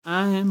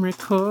I am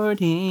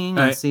recording.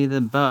 All I right. see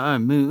the bar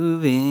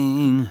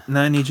moving.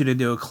 Now I need you to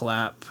do a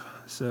clap.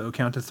 So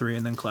count to 3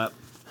 and then clap.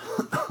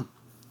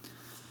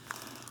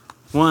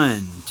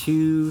 1,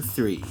 2,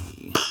 3.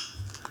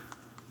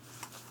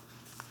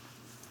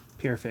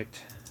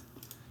 Perfect.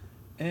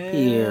 Perfect.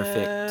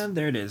 And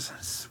there it is.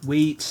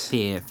 Sweet.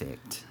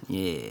 Perfect.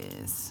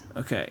 Yes.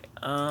 Okay.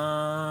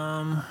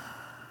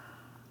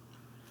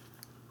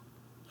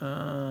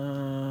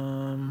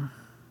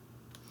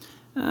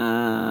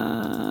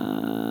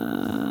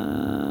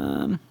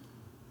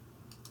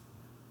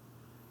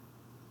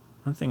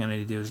 One thing I need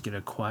to do is get a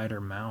quieter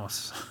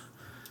mouse.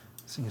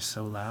 This thing is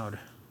so loud.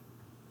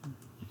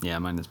 Yeah,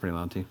 mine is pretty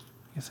loud too.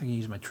 I guess I can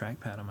use my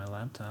trackpad on my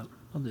laptop.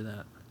 I'll do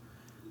that.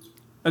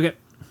 Okay.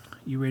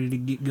 You ready to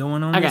get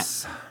going on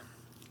this?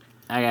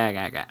 Okay.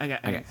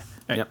 Right,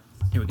 Yep.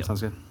 Here we go.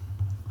 Sounds good.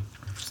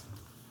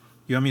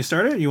 You want me to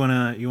start it? Or you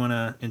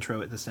wanna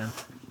intro it this time?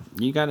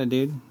 You got it,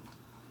 dude.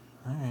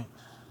 All right.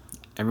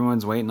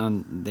 Everyone's waiting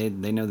on. They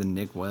know the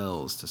Nick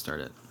Wells to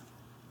start it.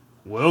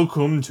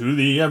 Welcome to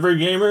the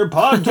Evergamer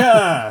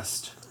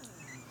Podcast.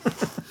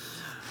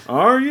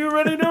 Are you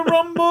ready to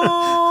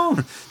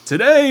rumble?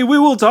 Today we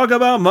will talk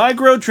about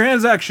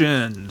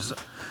microtransactions.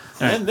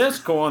 In this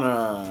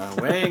corner,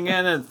 weighing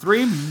in at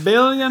 $3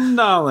 billion.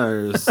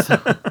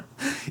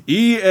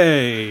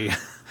 EA.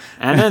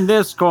 And in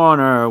this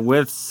corner,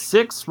 with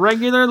 6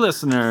 regular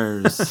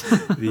listeners.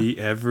 The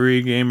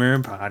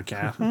Evergamer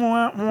Podcast.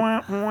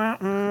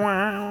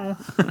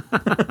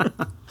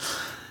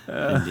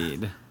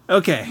 Indeed.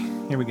 Okay,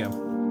 here we go.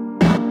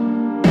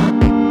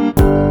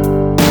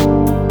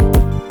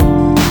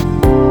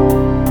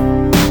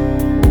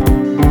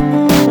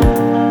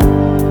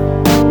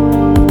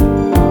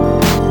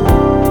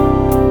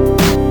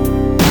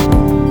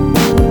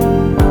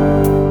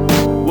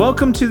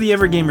 Welcome to the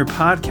Evergamer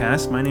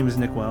Podcast. My name is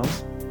Nick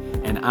Wells.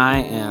 And I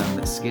am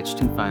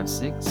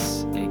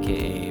Skitch256,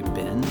 a.k.a.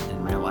 Ben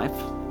in real life.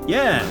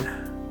 Yeah.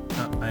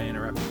 Oh, I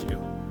interrupted you.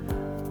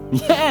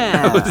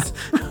 Yeah! I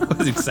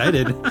was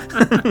excited.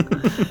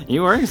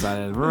 You were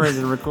excited. We're ready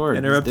to record.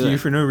 Interrupted you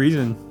for no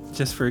reason,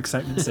 just for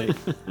excitement's sake.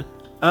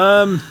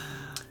 I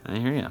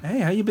hear you. Hey,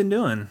 how you been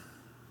doing?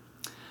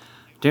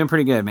 Doing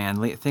pretty good,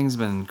 man. Things have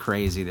been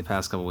crazy the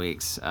past couple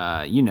weeks.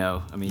 Yeah. You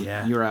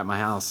were at my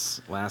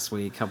house last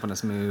week helping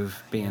us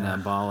move, being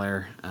a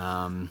baller.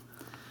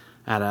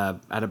 Had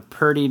a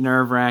pretty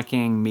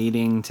nerve-wracking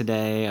meeting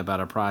today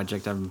about a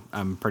project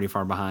I'm pretty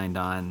far behind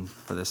on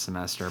for this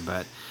semester,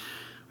 but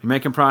we're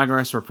making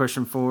progress. We're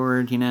pushing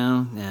forward,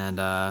 and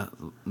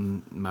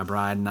my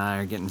bride and I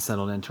are getting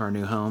settled into our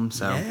new home.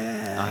 So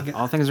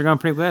all things are going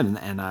pretty good,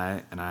 and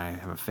I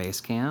have a face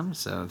cam,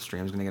 so the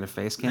stream's gonna get a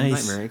face cam.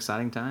 Nice. Very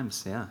exciting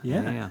times. Yeah.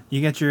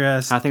 You got your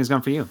How things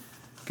going for you?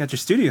 got your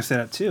studio set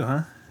up too,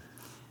 huh?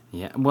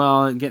 Yeah,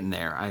 well, getting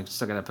there. I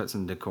still got to put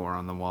some decor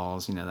on the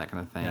walls, that kind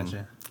of thing.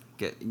 Gotcha.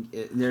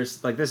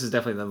 This is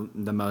definitely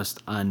the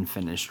most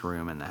unfinished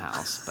room in the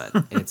house,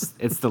 but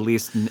it's the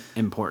least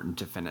important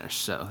to finish,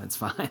 so it's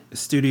fine. The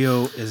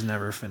studio is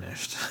never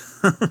finished.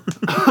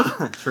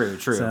 True.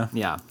 So,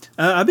 yeah.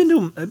 I've been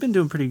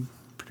doing pretty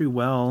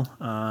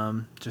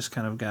well. Just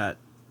kind of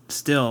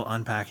still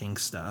unpacking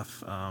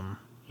stuff.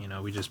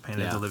 We just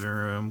painted the living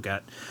room.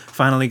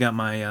 Finally got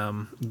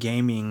my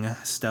gaming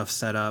stuff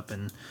set up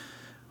and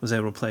was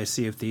able to play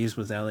Sea of Thieves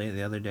with Ellie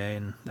the other day,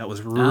 and that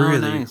was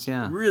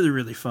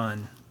really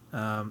fun.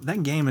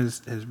 That game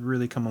has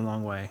really come a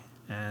long way,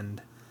 and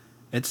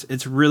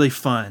it's really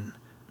fun,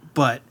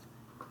 but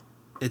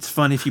it's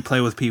fun if you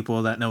play with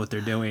people that know what they're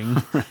doing.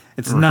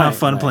 It's not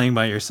fun playing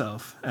by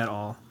yourself at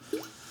all.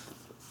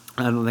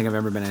 I don't think I've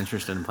ever been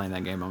interested in playing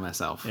that game by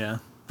myself. Yeah.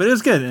 But it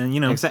was good, and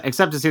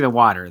except to see the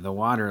water. The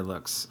water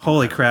looks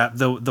holy crap.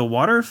 The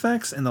water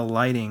effects and the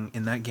lighting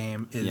in that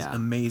game is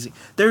amazing.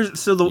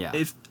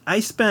 If I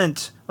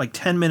spent like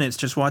 10 minutes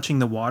just watching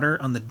the water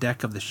on the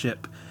deck of the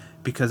ship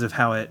because of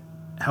how it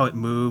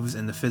moves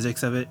and the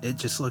physics of it. It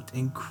just looked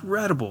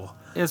incredible.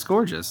 It's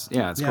gorgeous.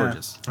 Yeah, it's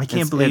gorgeous. I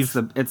can't believe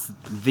it's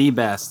the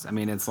best. I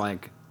mean, it's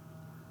like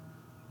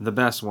the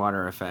best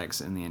water effects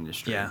in the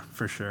industry. Yeah,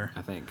 for sure.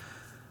 I think.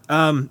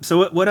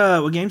 So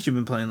what games you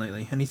been playing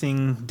lately?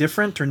 Anything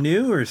different or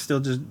new, or still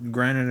just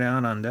grinding it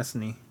out on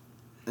Destiny?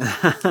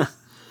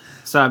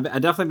 So I've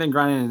definitely been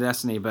grinding in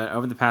Destiny, but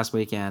over the past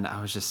weekend, I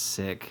was just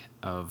sick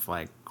of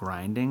like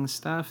grinding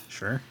stuff.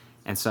 Sure.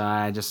 And so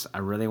I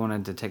really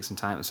wanted to take some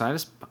time. So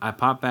I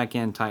popped back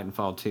in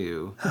Titanfall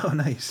 2. Oh,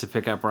 nice. To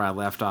pick up where I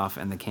left off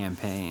in the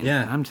campaign.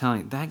 Yeah. And I'm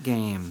telling you, that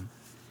game,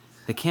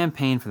 the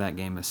campaign for that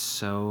game is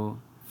so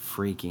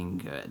freaking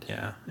good.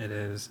 Yeah, it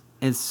is.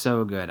 It's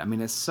so good. I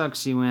mean, it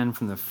sucks you in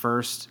from the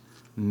first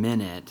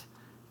minute.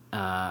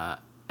 The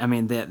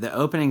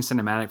opening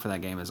cinematic for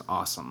that game is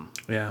awesome.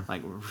 Yeah.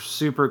 Like,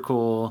 super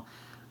cool.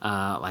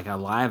 Like a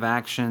live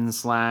action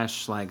 /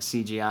 like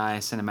CGI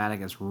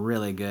cinematic is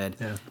really good.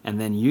 Yeah.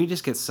 And then you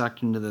just get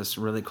sucked into this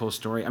really cool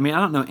story. I mean, I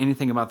don't know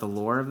anything about the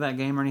lore of that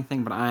game or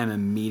anything, but I am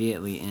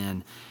immediately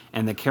in.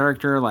 And the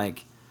character,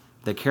 like,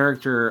 The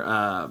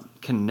character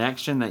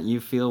connection that you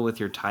feel with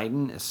your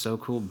Titan is so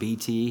cool.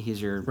 BT,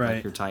 he's your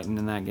like your Titan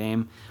in that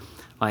game.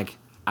 Like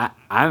I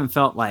haven't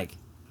felt like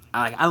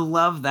I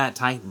love that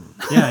Titan.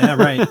 Yeah,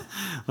 right.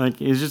 Like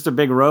he's just a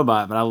big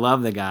robot, but I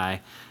love the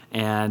guy,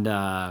 and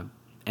the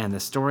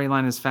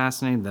storyline is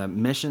fascinating. The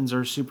missions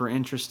are super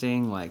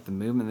interesting. Like the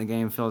movement in the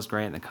game feels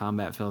great, and the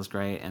combat feels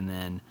great, and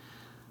then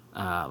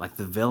like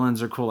the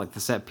villains are cool, like the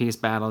set piece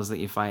battles that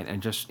you fight,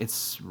 and just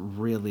it's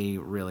really,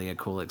 really a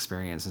cool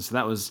experience. And so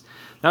that was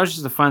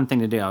just a fun thing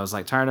to do. I was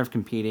like tired of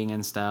competing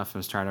and stuff. I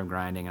was tired of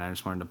grinding, and I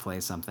just wanted to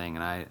play something.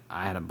 And I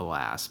had a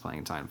blast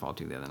playing Titanfall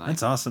 2 the other night.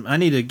 That's awesome. I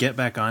need to get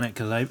back on it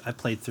because I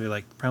played through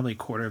like probably a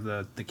quarter of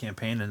the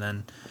campaign, and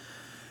then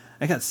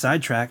I got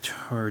sidetracked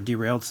or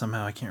derailed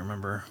somehow. I can't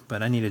remember,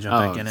 but I need to jump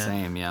back in it.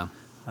 Same, yeah.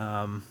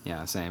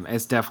 Yeah, same.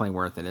 It's definitely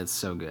worth it. It's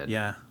so good.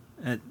 Yeah.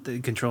 The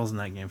controls in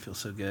that game feel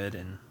so good,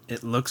 and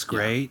it looks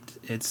great.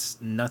 Yeah.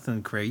 It's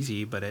nothing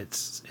crazy, but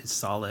it's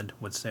solid.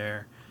 What's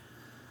there?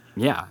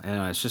 Yeah,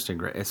 it's just a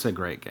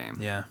great game.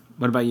 Yeah.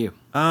 What about you?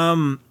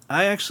 I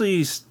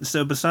actually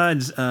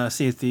besides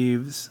Sea of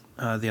Thieves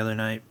the other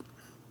night,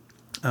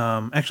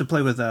 actually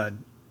played with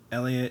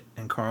Elliot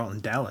and Carl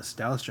and Dallas.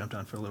 Dallas jumped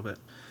on for a little bit.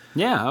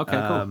 Yeah.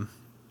 Okay. Cool.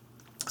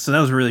 So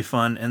that was really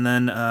fun, and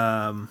then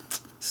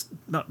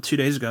about 2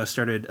 days ago, I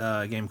started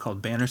a game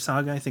called Banner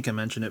Saga. I think I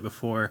mentioned it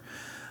before.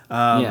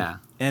 Yeah.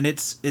 And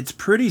it's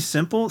pretty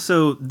simple.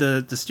 So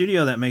the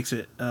studio that makes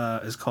it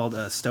is called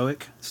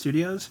Stoic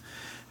Studios,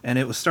 and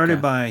it was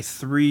started by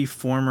 3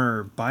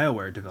 former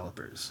BioWare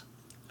developers.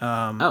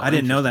 I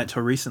didn't know that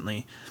till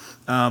recently.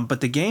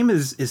 But the game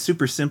is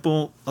super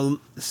simple.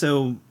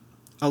 So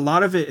a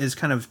lot of it is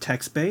kind of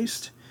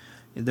text-based.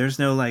 There's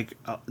no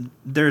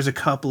there's a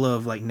couple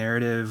of like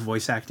narrative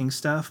voice acting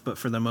stuff, but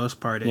for the most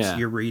part, it's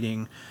you're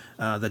reading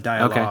the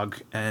dialogue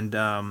and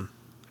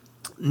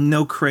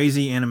no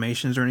crazy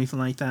animations or anything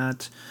like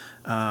that.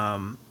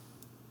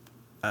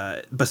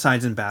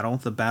 Besides in battle,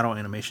 the battle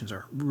animations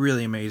are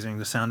really amazing.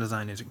 The sound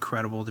design is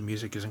incredible. The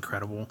music is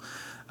incredible.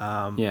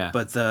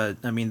 But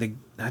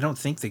I don't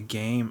think the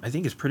game. I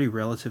think it's pretty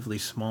relatively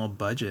small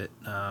budget.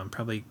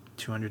 Probably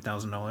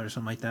 $200,000,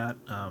 something like that.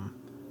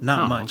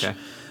 Not much. Okay.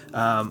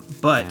 But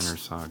Banner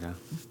Saga.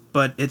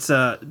 But it's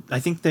I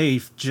think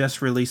they've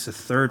just released a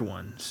 3rd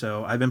one.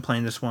 So I've been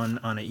playing this one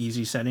on an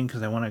easy setting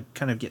because I want to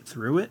kind of get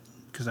through it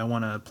because I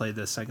want to play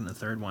the 2nd and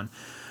 3rd one.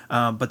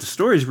 But the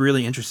story is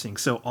really interesting.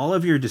 So all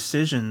of your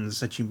decisions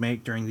that you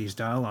make during these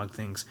dialogue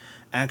things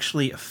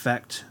actually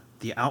affect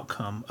the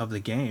outcome of the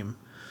game.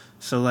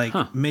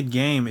 So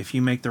mid-game, if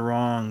you make the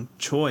wrong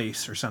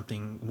choice or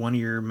something, one of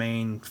your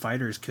main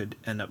fighters could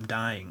end up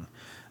dying,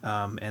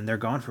 and they're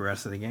gone for the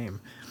rest of the game.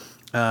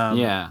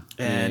 Yeah.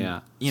 It's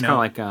kind of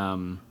like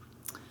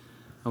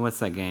what's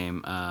that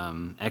game?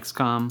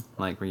 XCOM,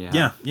 like where you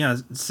have... Yeah,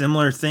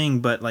 similar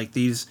thing, but like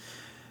these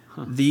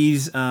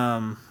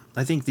I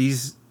think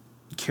these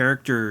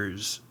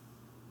characters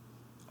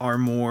are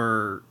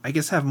more, I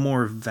guess, have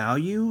more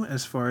value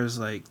as far as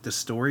like the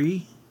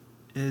story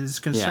is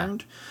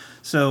concerned. Yeah.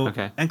 So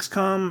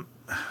XCOM,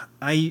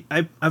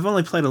 I've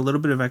only played a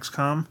little bit of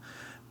XCOM,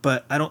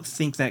 but I don't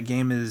think that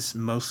game is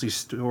mostly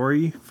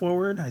story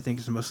forward. I think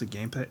it's mostly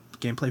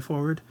gameplay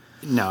forward.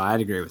 No,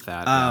 I'd agree with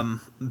that.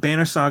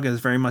 Banner Saga is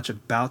very much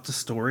about the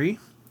story.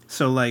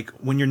 So like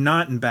when you're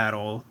not in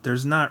battle,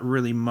 there's not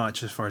really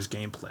much as far as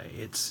gameplay.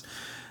 It's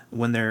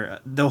when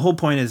the whole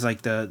point is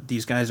like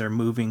these guys are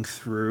moving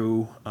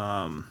through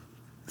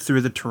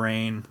the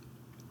terrain.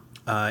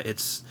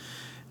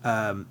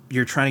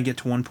 You're trying to get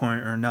to one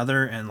point or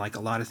another, and like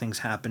a lot of things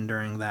happen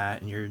during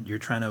that, and you're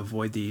trying to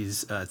avoid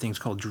these things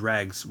called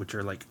dregs, which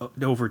are like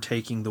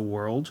overtaking the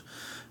world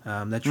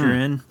that you're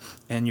in,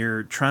 and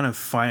you're trying to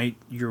fight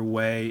your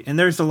way. And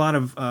there's a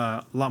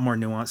lot more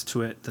nuance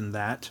to it than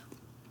that,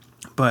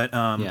 but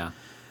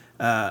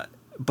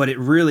but it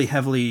really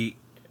heavily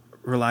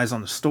relies on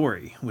the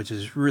story, which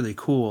is really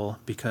cool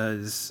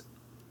because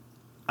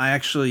I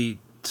actually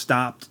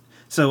stopped.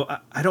 So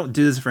I don't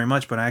do this very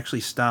much, but I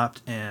actually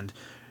stopped and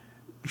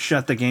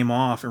shut the game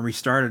off and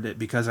restarted it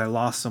because I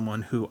lost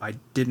someone who I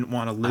didn't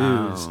want to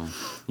lose.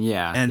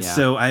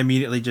 So I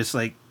immediately just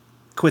like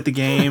quit the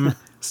game,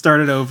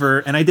 started over,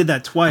 and I did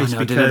that twice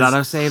because did it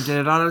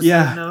autosave?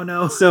 Yeah,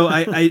 no. So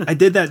I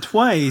did that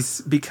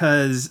twice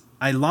because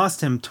I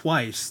lost him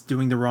twice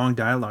doing the wrong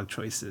dialogue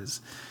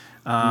choices.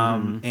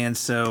 And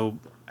so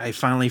I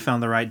finally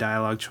found the right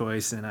dialogue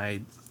choice and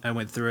I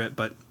went through it,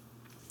 but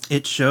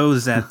it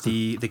shows that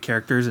the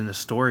characters in the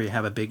story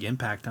have a big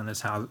impact on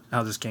this, how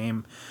this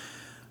game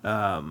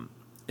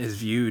is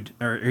viewed,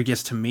 or I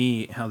guess to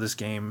me, how this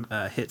game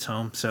hits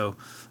home. So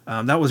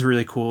that was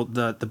really cool.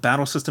 The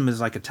battle system is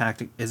like a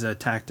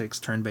tactics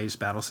turn-based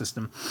battle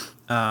system.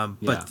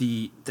 But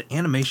the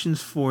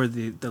animations for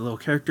the little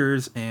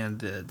characters and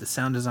the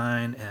sound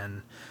design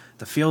and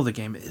the feel of the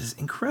game is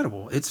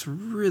incredible. It's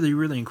really,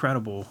 really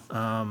incredible.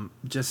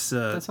 That's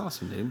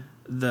awesome, dude.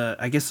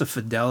 I guess the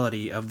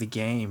fidelity of the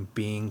game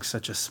being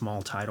such a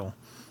small title.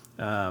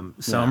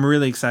 I'm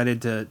really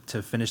excited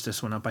to finish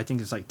this one up. I think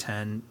it's like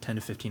 10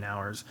 to 15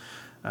 hours.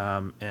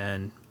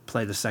 and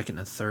play the second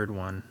and third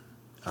one.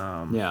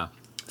 Yeah.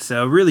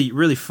 So really,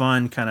 really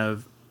fun, kind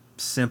of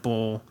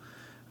simple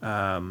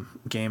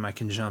game I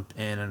can jump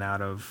in and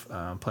out of,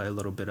 play a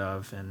little bit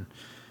of. And,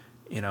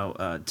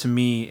 to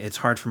me, it's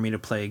hard for me to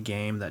play a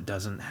game that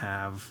doesn't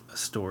have a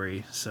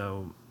story.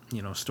 So,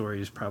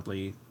 story is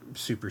probably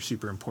super,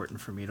 super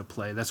important for me to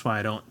play. That's why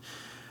I don't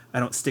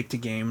stick to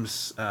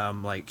games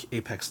like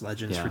Apex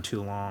Legends for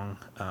too long.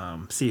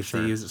 Sea of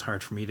Thieves, it's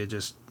hard for me to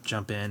just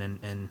jump in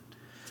and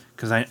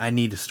because I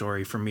need a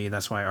story. For me,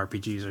 that's why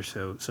RPGs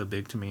are so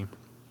big to me.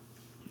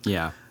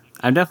 Yeah,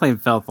 I've definitely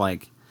felt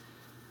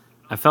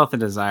the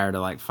desire to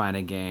like find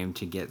a game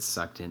to get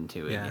sucked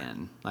into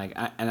again. Like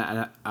I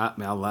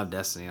mean, I love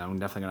Destiny. I'm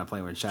definitely gonna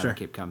play when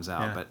Shadowkeep comes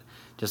out. But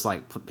just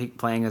like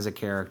playing as a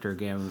character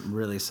again,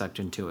 really sucked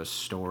into a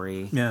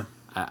story. Yeah,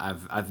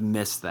 I've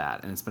missed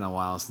that, and it's been a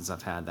while since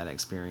I've had that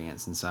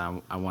experience, and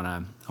so I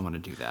wanna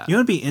do that. You know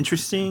what'd be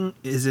interesting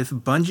is if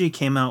Bungie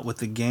came out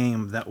with a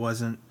game that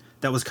was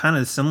kind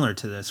of similar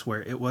to this,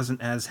 where it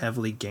wasn't as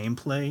heavily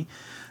gameplay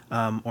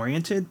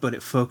oriented, but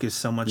it focused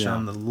so much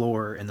on the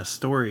lore and the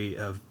story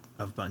of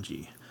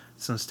Bungie.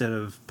 So instead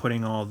of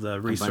putting all the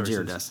resources,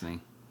 Bungie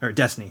or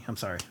Destiny, I'm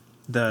sorry,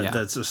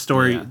 the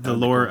story, the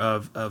lore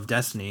of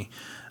Destiny,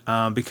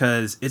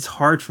 because it's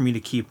hard for me to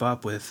keep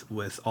up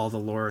with all the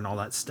lore and all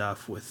that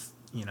stuff. With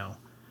there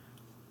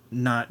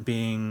not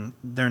being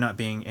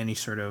any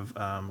sort of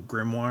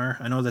grimoire.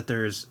 I know that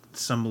there's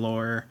some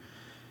lore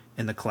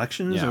in the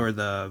collections or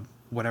the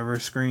whatever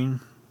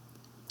screen,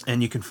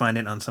 and you can find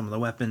it on some of the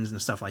weapons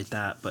and stuff like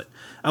that. But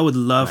I would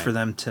love for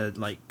them to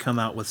like come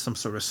out with some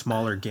sort of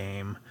smaller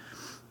game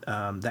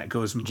that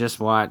goes. Just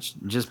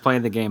play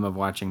the game of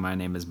watching My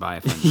Name Is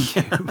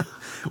Biafin.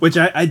 Which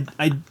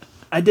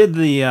I did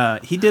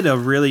he did a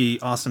really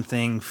awesome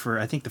thing for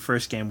I think the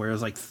first game where it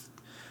was like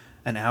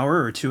an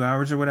hour or 2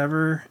 hours or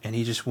whatever, and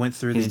he just went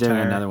through. He's doing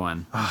another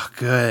one. Oh,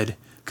 good,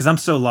 because I'm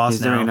so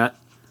lost now.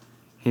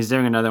 He's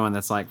doing another one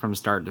that's like from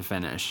start to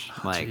finish.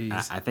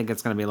 I think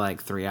it's going to be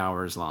like 3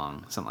 hours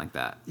long, something like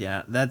that.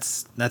 Yeah,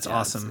 that's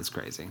awesome. It's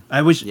crazy.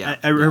 I wish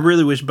I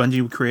really wish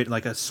Bungie would create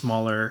like a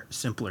smaller,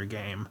 simpler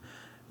game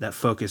that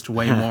focused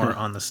way more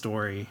on the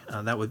story.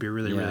 That would be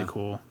really really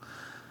cool.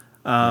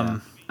 I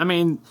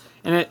mean,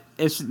 and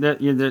there's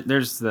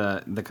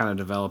the kind of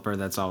developer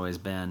that's always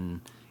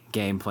been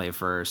gameplay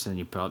first, and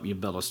you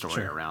build a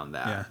story around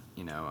that.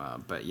 Yeah.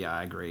 But yeah,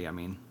 I agree. I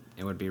mean,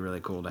 it would be really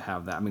cool to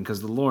have that. I mean,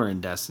 because the lore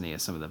in Destiny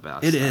is some of the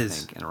best. It is, I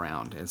think, and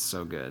around. It's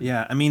so good.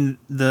 Yeah, I mean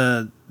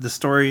the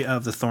story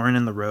of the Thorn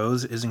and the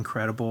Rose is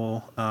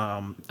incredible.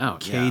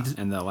 Cade's,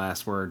 and the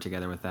last word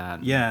together with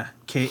that. Yeah,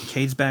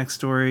 Cade's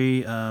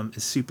backstory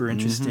is super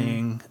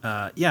interesting.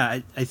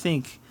 I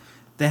think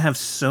they have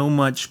so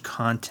much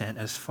content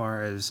as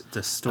far as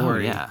the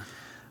story. Oh,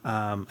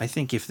 yeah. I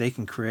think if they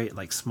can create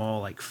like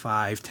small, like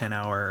 5-10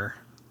 hour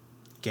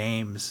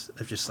games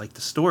of just like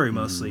the story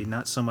mostly,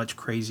 not so much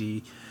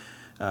crazy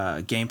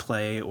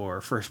gameplay or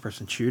first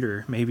person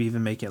shooter, maybe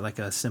even make it like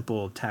a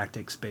simple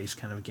tactics based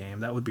kind of game,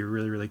 that would be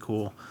really really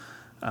cool.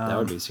 That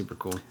would be super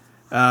cool.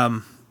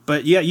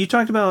 But yeah, you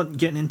talked about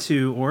getting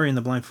into Ori and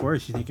the Blind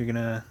Forest. You think you're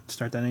gonna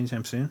start that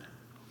anytime soon?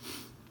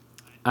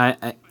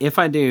 If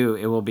I do,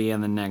 it will be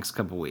in the next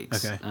couple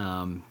weeks. Okay.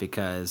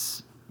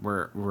 Because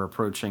we're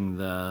approaching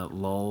the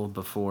lull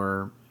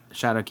before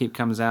Shadowkeep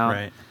comes out.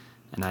 Right.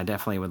 And I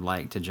definitely would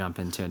like to jump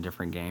into a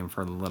different game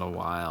for a little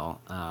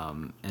while.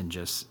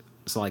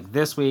 So like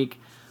this week,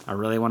 I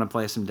really want to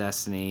play some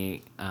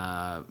Destiny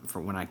for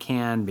when I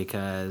can,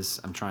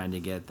 because I'm trying to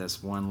get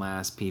this one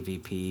last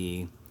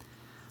PvP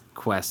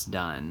quest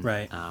done.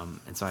 Right.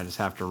 And so I just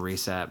have to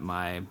reset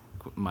my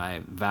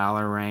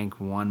Valor rank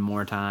one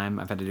more time.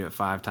 I've had to do it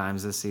 5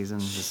 times this season.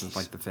 This is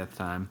like the 5th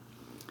time.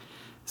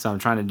 So I'm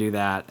trying to do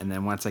that, and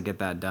then once I get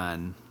that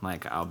done,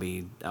 like I'll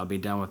be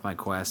done with my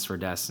quests for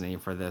Destiny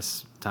for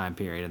this time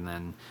period, and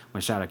then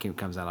when Shadowkeep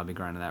comes out, I'll be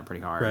grinding that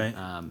pretty hard. Right.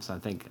 So I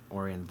think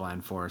Ori and the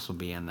Blind Forest will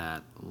be in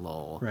that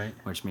lull, right,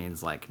 which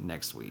means like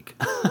next week.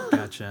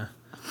 Gotcha.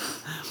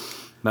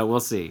 But we'll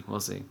see.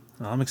 Well,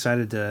 I'm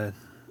excited to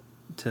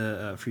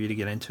for you to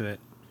get into it.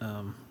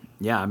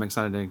 Yeah, I'm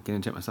excited to get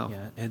into it myself.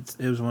 Yeah, it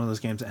was one of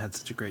those games that had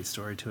such a great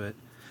story to it.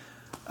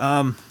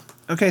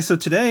 Okay, so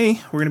today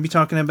we're going to be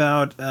talking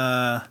about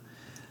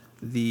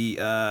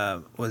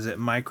was it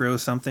Micro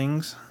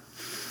Somethings?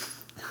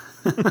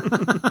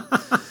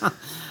 I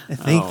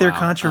think they're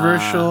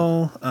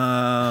controversial.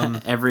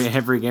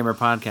 Every gamer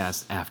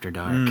podcast after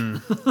dark.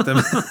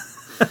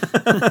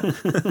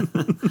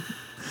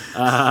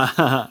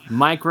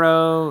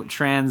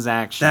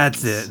 Microtransactions.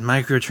 That's it.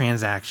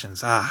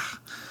 Microtransactions.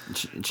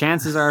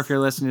 Chances are, if you're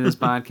listening to this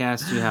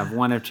podcast, you have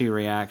one of two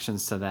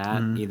reactions to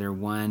that. Either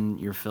one,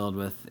 you're filled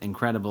with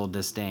incredible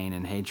disdain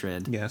and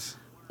hatred. Yes.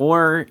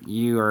 Or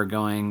you are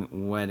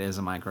going, what is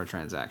a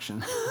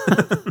microtransaction?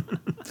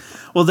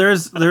 Well,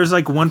 there's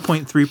like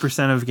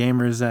 1.3% of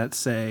gamers that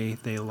say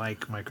they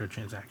like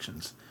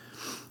microtransactions.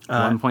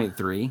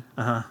 1.3?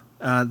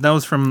 That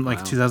was from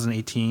like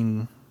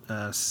 2018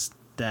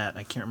 stat.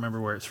 I can't remember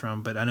where it's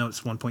from, but I know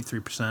it's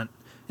 1.3%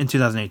 in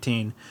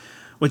 2018.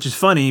 Which is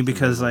funny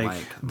because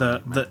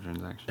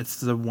the it's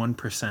the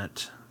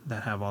 1%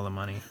 that have all the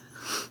money.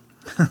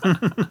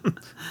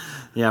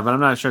 Yeah, but I'm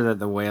not sure that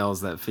the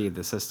whales that feed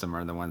the system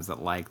are the ones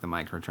that like the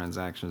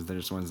microtransactions. They're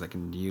just ones that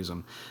can use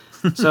them.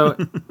 So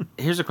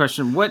here's a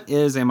question. What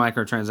is a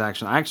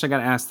microtransaction? I actually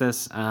got asked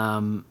this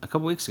a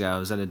couple weeks ago. I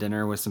was at a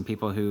dinner with some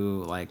people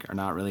who are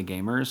not really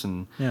gamers,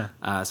 and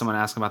someone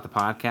asked about the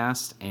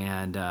podcast,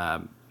 and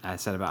I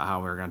said about how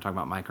we were going to talk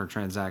about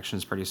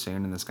microtransactions pretty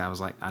soon, and this guy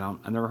was like,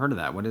 I've never heard of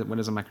that. What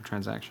is a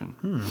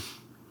microtransaction?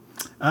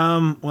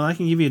 Well, I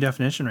can give you a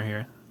definition right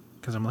here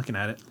because I'm looking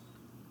at it.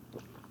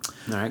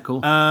 All right,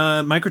 cool.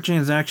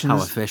 Microtransactions How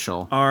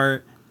official.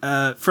 Are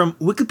from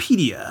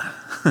Wikipedia.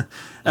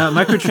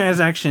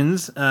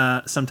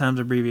 Microtransactions, sometimes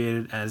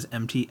abbreviated as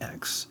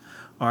MTX,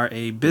 are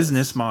a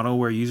business model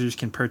where users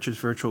can purchase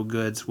virtual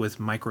goods with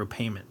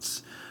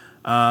micropayments,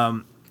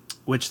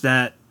 which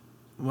that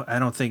I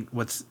don't think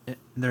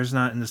there's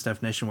not in this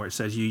definition where it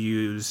says you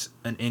use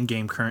an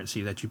in-game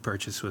currency that you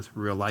purchase with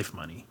real-life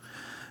money.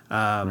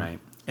 Right.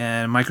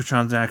 And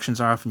microtransactions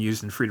are often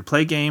used in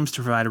free-to-play games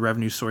to provide a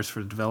revenue source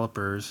for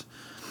developers,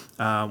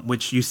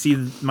 which you see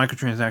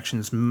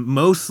microtransactions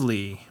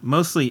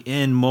mostly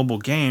in mobile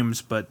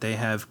games, but they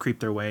have creeped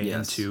their way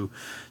into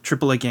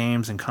AAA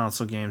games and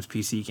console games,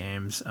 PC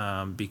games,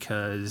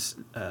 because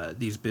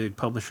these big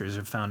publishers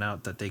have found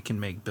out that they can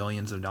make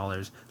billions of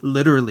dollars,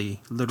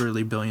 literally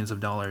billions of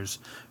dollars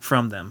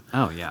from them.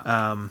 Oh,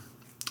 yeah.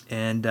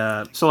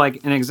 So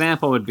an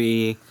example would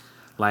be,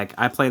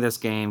 I play this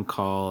game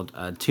called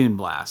Toon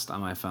Blast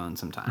on my phone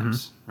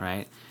sometimes,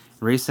 right?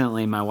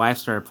 Recently, my wife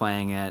started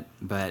playing it,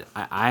 but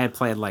I had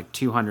played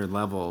 200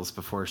 levels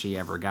before she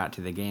ever got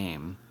to the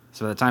game.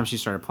 So by the time she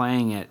started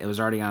playing it, it was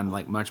already on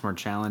much more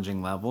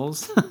challenging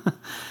levels,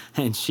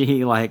 and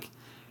she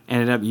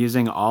ended up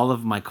using all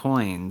of my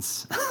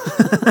coins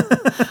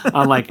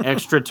on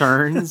extra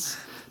turns,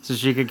 so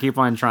she could keep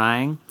on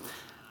trying.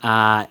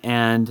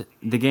 And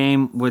the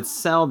game would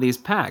sell these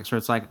packs where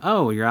it's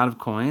oh, you're out of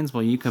coins.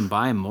 Well, you can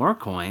buy more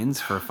coins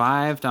for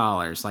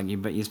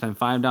 $5. But you spend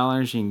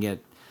 $5, you can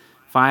get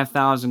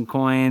 5,000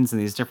 coins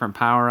and these different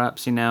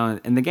power-ups,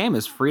 and the game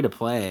is free to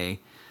play.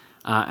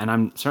 And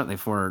I'm certainly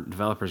for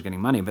developers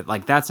getting money, but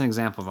that's an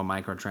example of a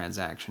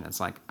microtransaction.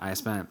 It's I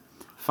spent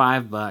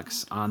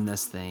 $5 on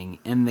this thing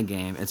in the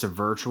game. It's a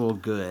virtual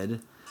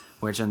good.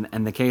 Which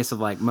in the case of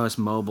most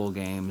mobile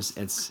games,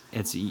 it's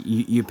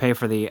you pay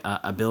for the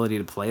ability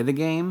to play the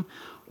game,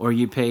 or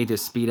you pay to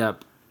speed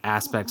up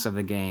aspects of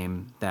the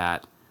game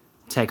that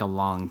take a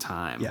long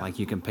time. Yeah.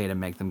 You can pay to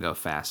make them go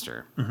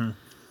faster.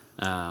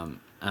 Mm-hmm.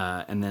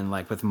 And then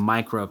with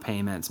micro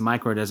payments,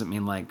 micro doesn't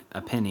mean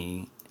a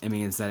penny. It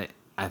means that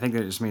I think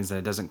it just means that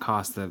it doesn't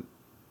cost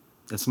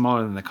it's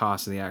smaller than the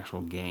cost of the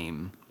actual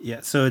game.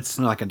 Yeah, so it's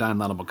a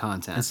downloadable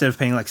content. Instead of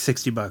paying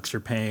 $60, you're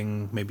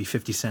paying maybe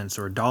 50 cents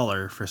or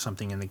 $1 for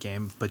something in the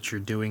game, but you're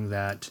doing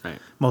that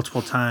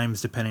multiple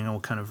times depending on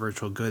what kind of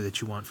virtual good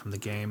that you want from the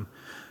game.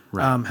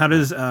 Right. How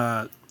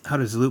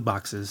does loot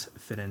boxes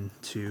fit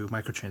into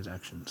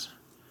microtransactions?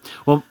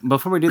 Well,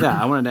 before we do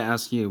that, I wanted to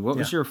ask you,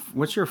 what's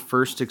your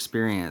first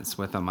experience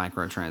with a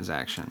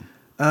microtransaction?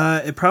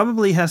 It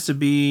probably has to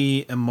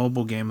be a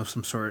mobile game of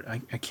some sort. I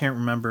can't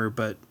remember,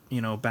 but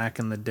back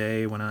in the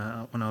day when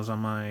I was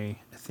on I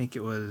think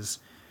it was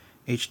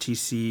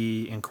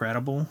HTC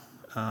Incredible.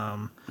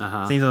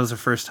 I think that was the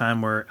first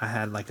time where I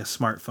had a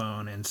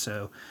smartphone, and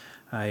so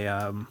I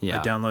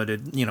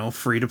downloaded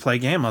free to play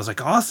game. I was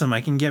awesome!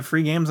 I can get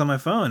free games on my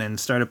phone, and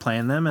started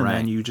playing them, and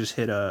then you just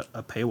hit a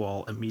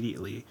paywall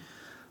immediately.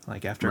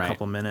 After a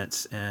couple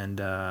minutes, and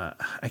I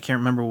can't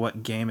remember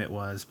what game it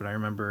was, but I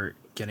remember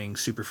getting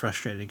super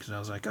frustrated because I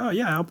was oh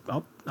yeah,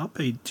 I'll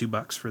pay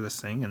 $2 for this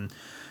thing and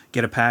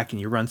get a pack, and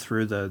you run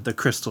through the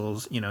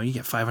crystals. You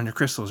get 500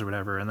 crystals or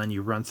whatever, and then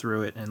you run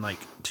through it in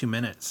 2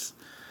 minutes.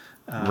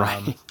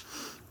 Right.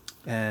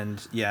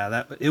 And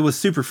yeah, it was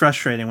super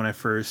frustrating when I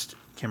first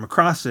came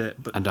across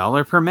it. But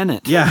 $1 per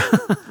minute. Yeah,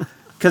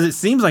 because it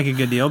seems like a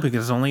good deal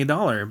because it's only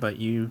 $1, but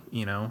you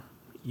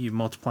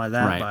multiply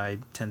that by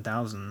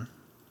 10,000.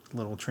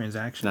 Little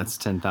transaction. That's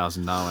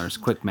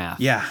 $10,000. Quick math.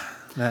 Yeah,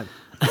 that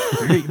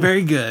very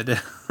very good.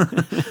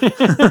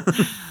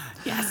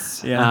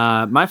 Yes.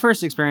 Yeah. My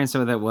first experience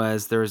with it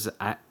was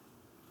I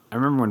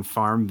remember when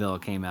Farmville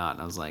came out,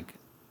 and I was like,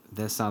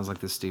 "This sounds like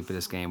the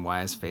stupidest game.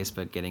 Why is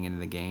Facebook getting into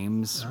the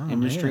games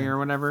industry or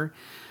whatever?"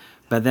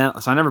 But then,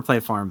 so I never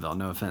played Farmville.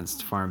 No offense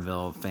to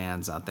Farmville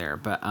fans out there,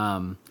 but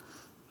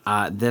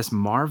this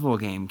Marvel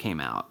game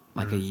came out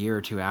a year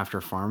or two after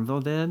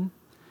Farmville did.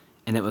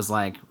 And it was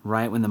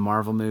right when the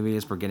Marvel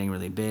movies were getting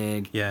really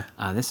big. Yeah.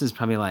 This is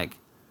probably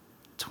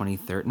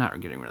 2013, not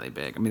getting really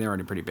big. I mean, they're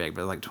already pretty big,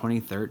 but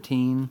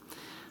 2013,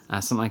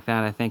 something like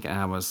that, I think. And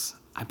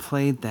I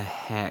played the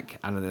heck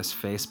out of this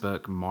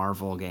Facebook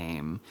Marvel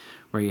game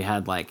where you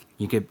had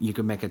you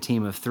could make a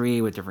team of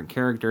 3 with different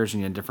characters, and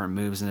you had different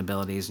moves and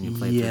abilities, and you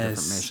played through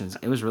different missions.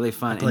 It was really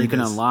fun, and you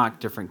can unlock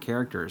different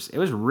characters. It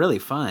was really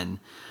fun.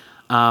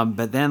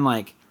 But then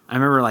I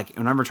remember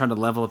whenever I tried to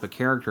level up a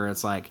character,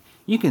 it's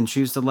you can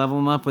choose to level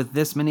them up with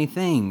this many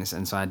things.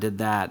 And so I did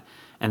that.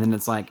 And then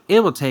it's like, it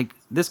will take,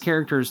 this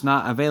character is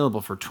not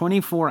available for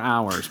 24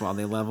 hours while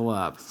they level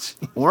up.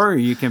 Or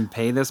you can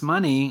pay this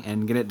money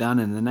and get it done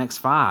in the next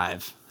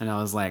 5. And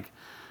I was like,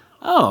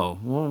 oh,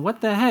 well, what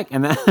the heck?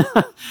 And then,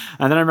 and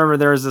then I remember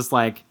there was this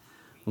like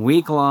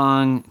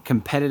week-long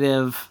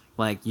competitive,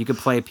 like you could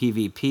play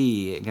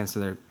PvP against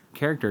other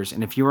characters.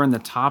 And if you were in the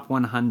top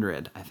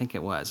 100, I think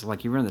it was,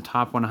 like you were in the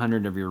top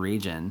 100 of your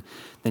region,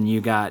 then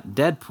you got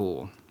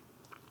Deadpool.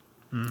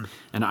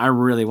 And I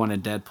really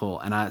wanted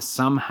Deadpool, and I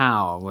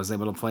somehow was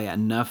able to play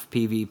enough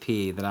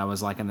PvP that I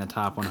was like in the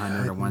top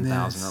 100 or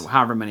 1,000 or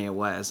however many it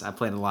was. I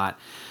played a lot.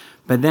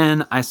 But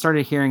then I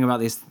started hearing about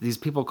these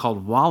people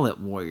called wallet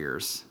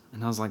warriors.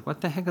 And I was like,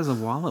 what the heck is a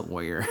wallet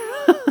warrior?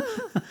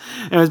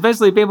 It was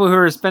basically people who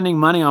are spending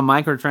money on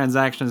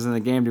microtransactions in the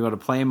game to be able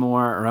to play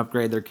more or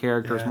upgrade their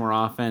characters more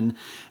often.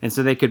 And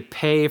so they could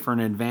pay for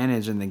an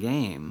advantage in the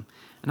game.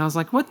 And I was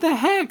like, what the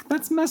heck?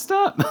 That's messed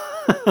up.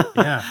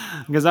 Yeah.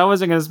 Because I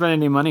wasn't going to spend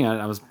any money on it.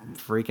 I was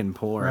freaking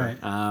poor. Right.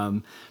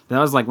 But that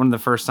was like one of the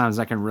first times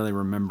I can really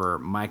remember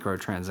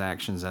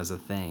microtransactions as a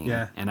thing.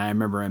 Yeah. And I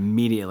remember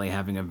immediately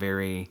having a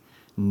very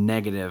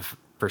negative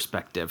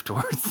perspective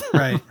towards them.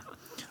 Right.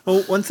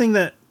 Well, one thing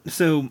that...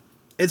 So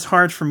it's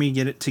hard for me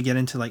to get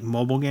into like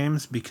mobile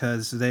games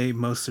because they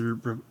mostly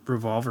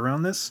revolve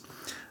around this.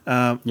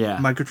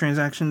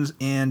 Microtransactions.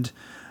 And...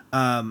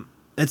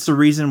 it's the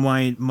reason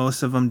why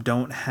most of them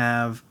don't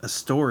have a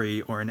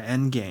story or an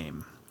end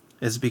game,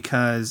 is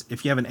because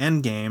if you have an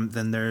end game,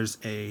 then there's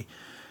an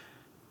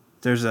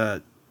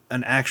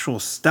actual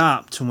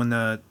stop to when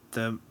the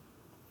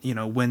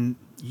when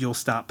you'll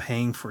stop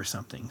paying for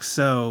something.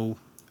 So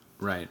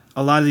right,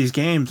 a lot of these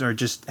games are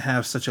just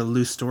have such a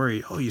loose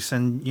story. Oh, you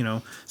send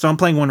So I'm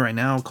playing one right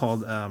now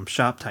called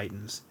Shop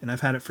Titans, and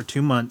I've had it for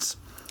 2 months,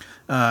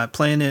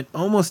 playing it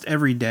almost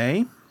every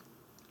day.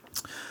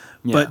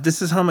 Yeah. But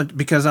this is how much,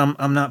 because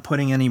I'm not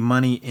putting any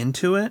money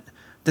into it,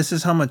 this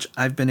is how much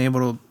I've been able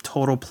to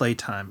total play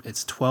time.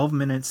 It's 12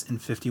 minutes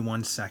and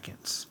 51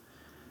 seconds.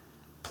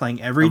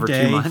 Playing every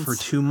day for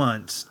 2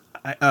 months.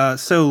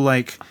 So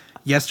like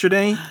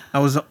today I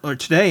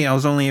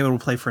was only able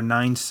to play for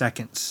 9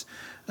 seconds.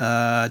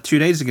 2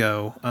 days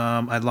ago,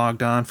 I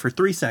logged on for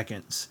 3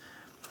 seconds.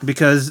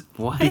 Because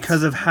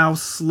of how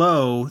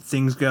slow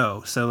things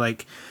go. So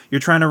like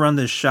you're trying to run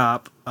this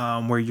shop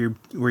where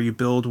you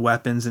build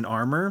weapons and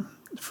armor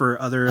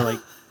for other like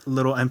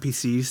little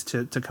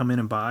NPCs to come in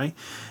and buy,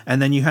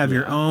 and then you have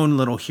your own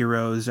little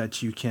heroes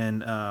that you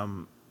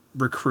can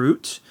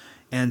recruit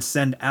and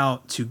send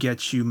out to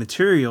get you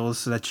materials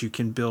so that you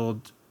can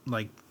build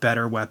like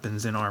better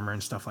weapons and armor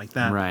and stuff like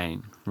that. Right.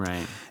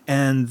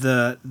 And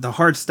the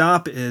hard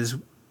stop is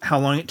how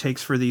long it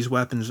takes for these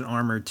weapons and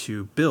armor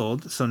to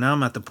build. So now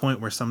I'm at the point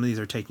where some of these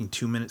are taking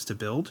 2 minutes to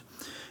build,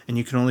 and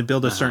you can only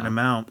build a certain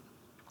amount.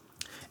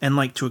 And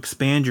like to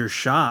expand your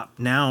shop,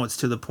 now it's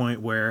to the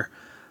point where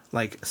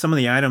like some of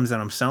the items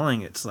that I'm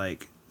selling, it's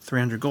like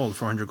 300 gold,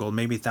 400 gold,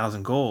 maybe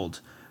 1,000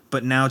 gold.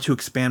 But now to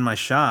expand my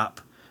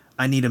shop,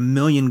 I need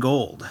 1,000,000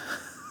 gold.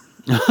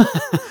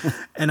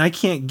 And I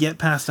can't get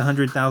past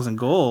 100,000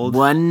 gold.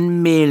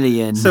 1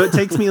 million. So it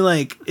took me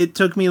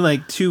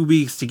like 2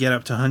 weeks to get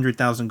up to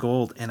 100,000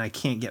 gold, and I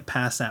can't get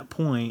past that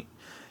point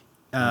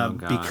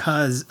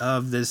because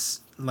of this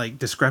like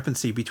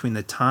discrepancy between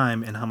the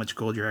time and how much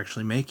gold you're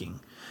actually making.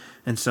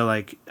 And so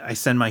like I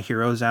send my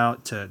heroes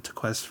out to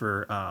quest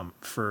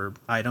for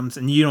items,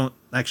 and you don't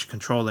actually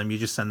control them. You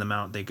just send them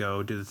out, they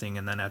go do the thing,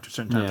 and then after a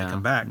certain time they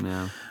come back.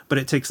 Yeah. But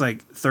it takes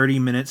like 30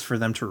 minutes for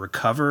them to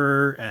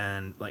recover,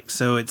 and like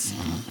so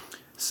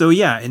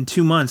in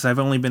 2 months I've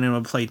only been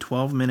able to play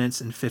 12 minutes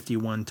and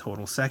 51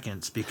 total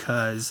seconds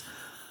because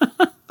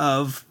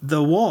of the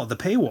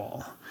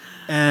paywall.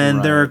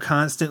 And there are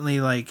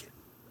constantly like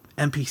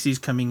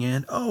NPCs coming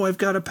in. Oh, I've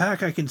got a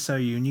pack I can sell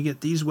you, and you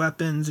get these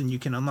weapons, and you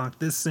can unlock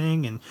this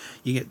thing, and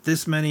you get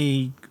this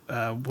many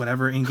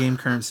whatever in-game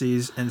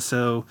currencies. And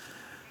so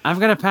I've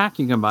got a pack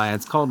you can buy.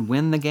 It's called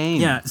Win the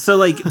Game. Yeah. So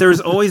like there's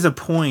always a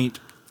point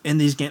in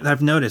these games.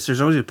 I've noticed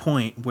there's always a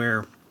point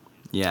where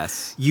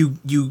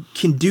you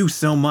can do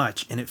so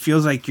much, and it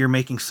feels like you're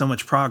making so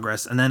much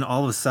progress, and then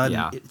all of a sudden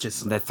it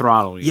just they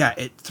throttle you. Yeah,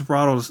 it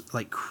throttles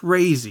like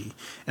crazy.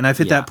 And I've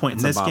hit that point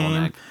in this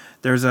game.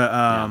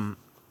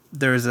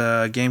 There's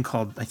a game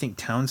called, I think,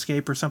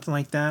 Townscape or something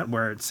like that,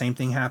 where the same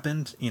thing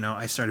happened.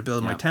 I started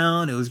building my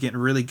town. It was getting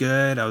really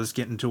good. I was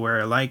getting to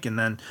where I like, and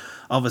then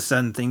all of a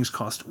sudden things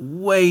cost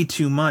way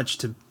too much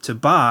to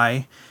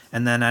buy,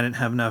 and then I didn't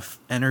have enough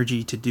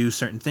energy to do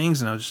certain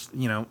things, and I was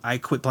just, I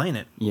quit playing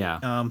it.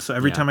 Yeah. So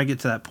every time I get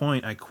to that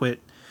point, I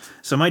quit.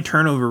 So my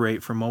turnover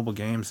rate for mobile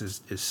games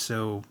is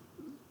so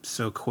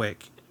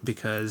quick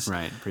because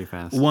pretty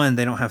fast. One,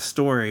 they don't have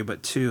story,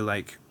 but two,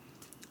 like,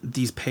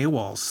 these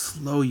paywalls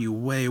slow you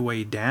way,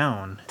 way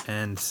down,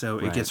 and so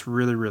it gets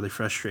really, really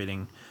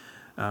frustrating.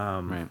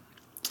 So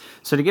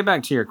to get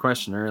back to your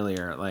question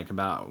earlier, like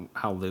about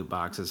how loot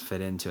boxes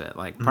fit into it,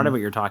 like part of what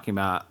you're talking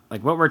about,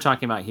 like what we're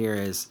talking about here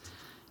is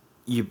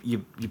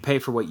you pay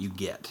for what you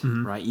get,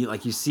 right?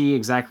 You see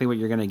exactly what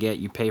you're going to get.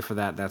 You pay for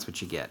that. That's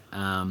what you get.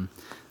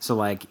 So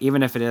like,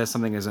 even if it is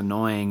something as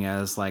annoying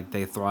as like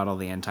they throttle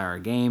the entire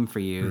game for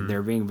you,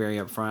 they're being very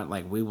upfront.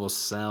 Like, we will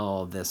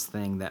sell this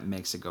thing that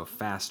makes it go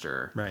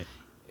faster, Right.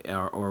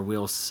 Or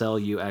we'll sell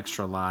you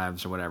extra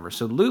lives or whatever.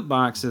 So loot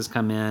boxes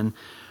come in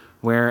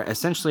where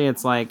essentially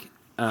it's like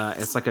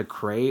a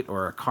crate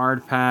or a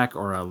card pack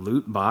or a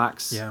loot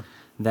box. Yeah.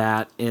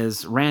 That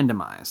is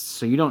randomized.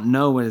 So you don't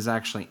know what is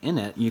actually in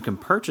it. You can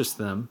purchase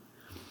them,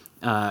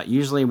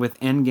 usually with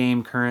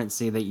in-game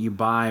currency that you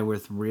buy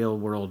with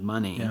real-world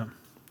money.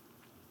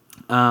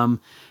 Yeah.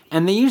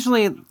 And they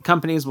usually,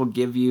 companies will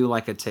give you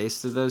like a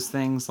taste of those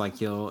things.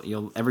 Like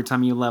you'll every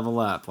time you level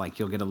up, like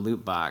you'll get a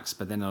loot box,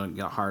 but then it'll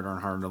get harder and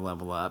harder to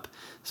level up.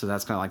 So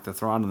that's kind of like the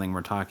throttling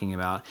we're talking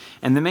about.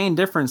 And the main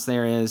difference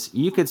there is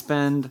you could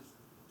spend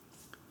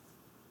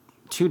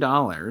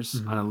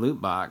 $2 on a loot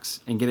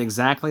box and get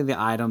exactly the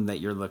item that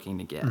you're looking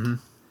to get.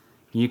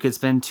 You could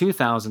spend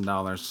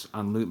 $2,000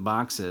 on loot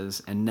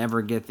boxes and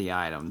never get the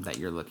item that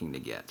you're looking to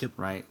get. Yep.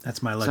 Right?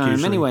 That's my luck. So in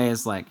usually. many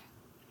ways, like,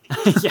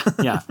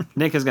 yeah.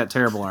 Nick has got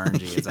terrible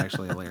RNG. It's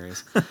actually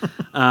hilarious,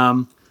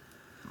 and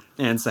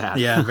sad.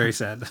 Yeah, very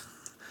sad.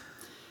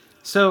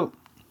 So,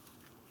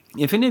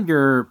 if any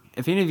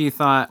of you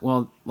thought,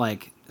 well,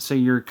 like, so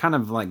you're kind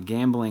of like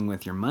gambling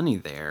with your money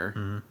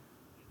there.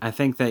 I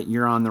think that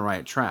you're on the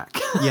right track.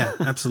 Yeah,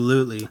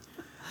 absolutely.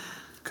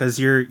 Because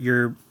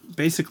you're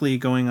basically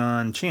going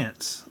on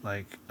chance.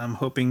 Like, I'm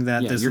hoping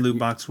that this loot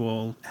box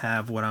will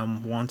have what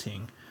I'm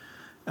wanting.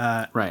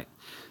 Right.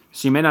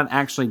 So you may not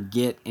actually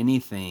get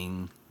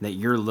anything that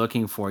you're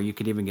looking for. You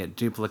could even get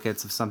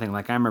duplicates of something.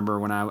 Like I remember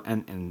when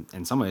and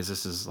in some ways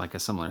this is like a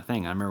similar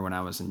thing. I remember when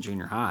I was in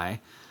junior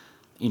high,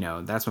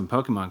 that's when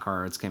Pokemon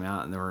cards came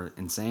out and they were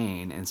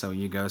insane. And so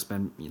you go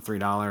spend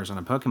 $3 on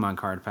a Pokemon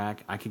card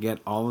pack. I could get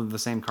all of the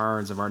same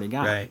cards I've already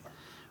got.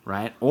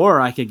 Right.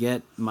 Or I could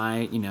get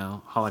my,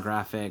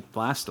 holographic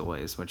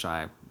Blastoise, which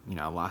I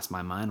lost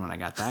my mind when I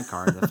got that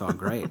card. That felt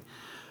great.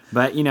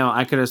 But,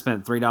 I could have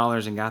spent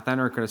 $3 and got that,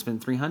 or I could have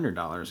spent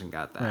 $300 and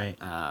got that. Right.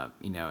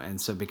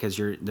 And so because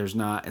it's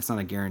not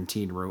a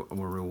guaranteed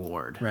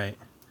reward. Right.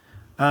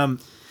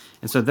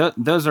 And so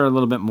those are a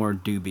little bit more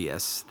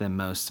dubious than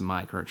most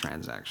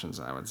microtransactions,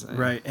 I would say.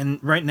 Right.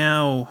 And right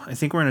now, I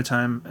think we're in a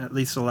time, at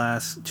least the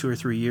last 2 or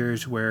 3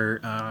 years,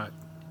 where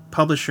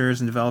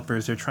publishers and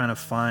developers are trying to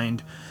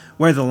find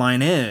where the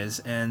line is,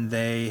 and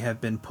they have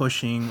been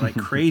pushing like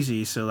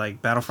crazy. So like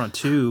Battlefront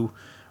 2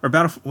 or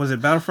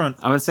Battlefront?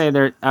 I would say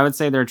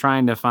they're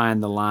trying to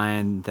find the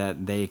line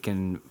that they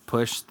can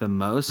push the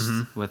most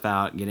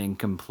without getting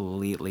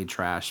completely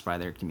trashed by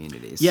their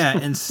communities. Yeah,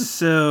 and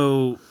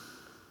so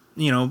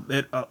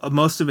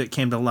most of it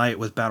came to light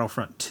with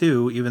Battlefront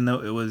 2, even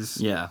though it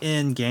was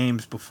in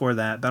games before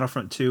that.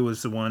 Battlefront 2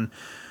 was the one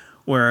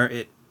where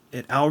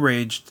it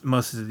outraged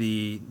most of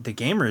the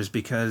gamers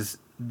because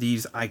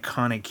these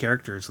iconic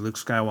characters, Luke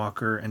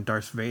Skywalker and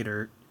Darth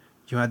Vader,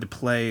 you had to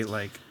play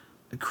like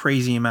a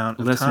crazy amount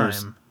of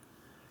time.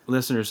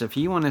 Listeners, if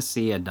you want to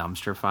see a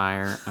dumpster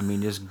fire,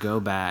 just go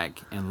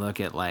back and look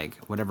at like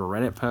whatever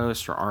Reddit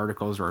posts or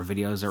articles or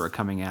videos that were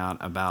coming out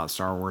about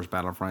Star Wars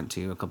Battlefront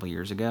 2 a couple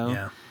years ago.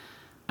 Yeah.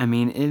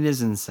 It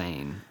is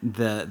insane.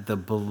 The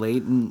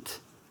blatant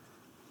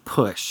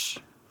push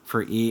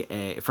for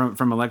EA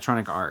from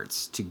Electronic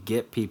Arts to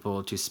get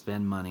people to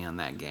spend money on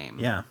that game.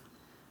 Yeah.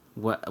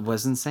 What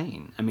was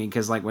insane.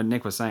 Because like what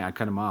Nick was saying, I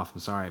cut him off. I'm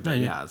sorry, but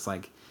it's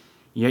like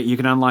you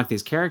can unlock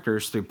these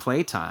characters through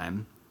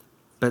playtime,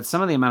 but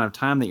some of the amount of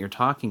time that you're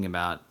talking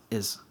about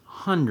is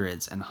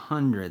hundreds and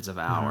hundreds of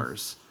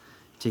hours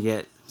to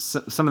get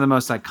some of the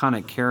most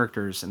iconic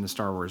characters in the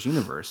Star Wars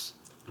universe.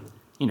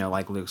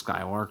 Like Luke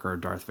Skywalker or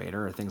Darth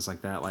Vader or things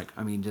like that.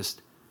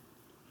 Just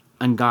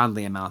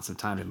ungodly amounts of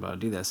time to be able to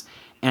do this.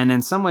 And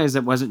in some ways,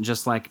 it wasn't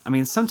just like,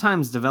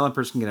 sometimes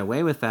developers can get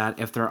away with that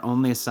if they're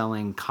only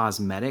selling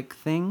cosmetic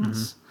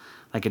things.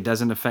 Like it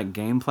doesn't affect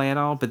gameplay at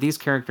all. But these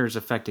characters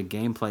affected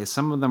gameplay.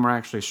 Some of them are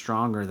actually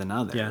stronger than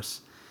others.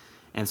 Yes.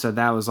 And so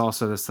that was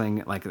also this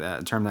thing, like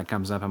a term that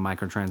comes up in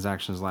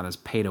microtransactions a lot is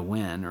pay to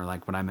win, or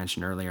like what I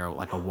mentioned earlier,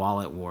 like a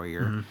wallet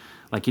warrior.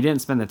 Like you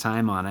didn't spend the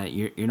time on it.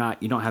 You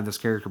don't have this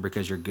character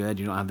because you're good.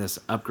 You don't have this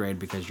upgrade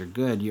because you're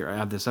good. You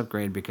have this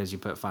upgrade because you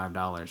put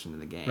 $5 into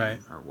the game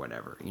or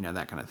whatever,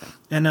 that kind of thing.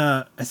 And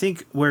I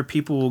think where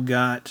people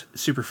got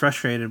super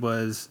frustrated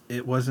was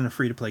it wasn't a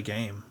free to play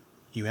game.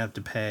 You have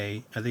to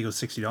pay. I think it was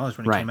 $60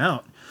 when it came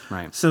out.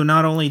 Right. So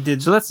not only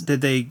did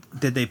they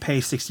pay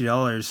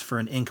 $60 for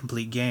an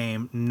incomplete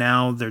game,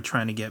 now they're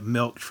trying to get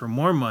milked for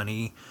more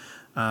money,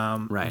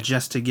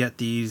 just to get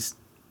these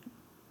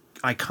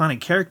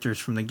iconic characters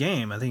from the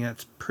game. I think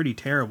that's pretty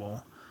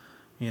terrible.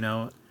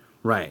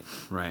 Right.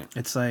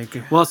 It's like,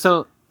 well,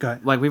 so go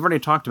ahead. Like we've already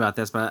talked about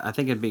this, but I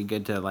think it'd be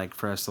good to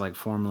for us to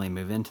formally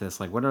move into this.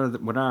 Like, what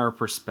are our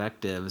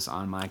perspectives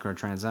on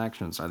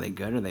microtransactions? Are they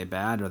good? Are they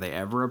bad? Are they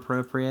ever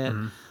appropriate?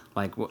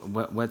 Like,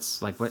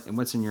 what's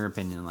in your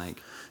opinion?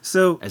 Like,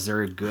 so is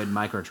there a good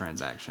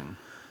microtransaction?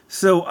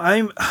 So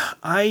I'm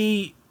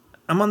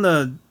on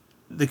the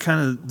the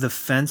kind of the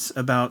fence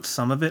about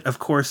some of it. Of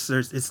course,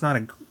 it's not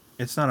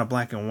a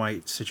black and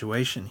white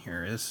situation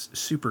here. It's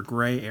super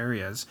gray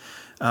areas.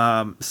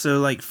 So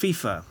like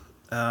FIFA,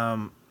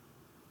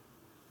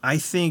 I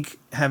think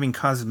having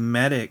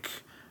cosmetic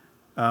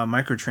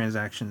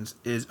microtransactions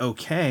is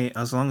okay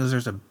as long as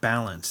there's a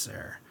balance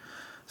there.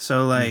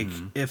 So like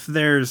if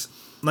there's,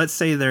 let's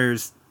say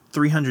there's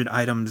 300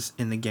 items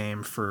in the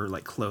game for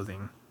like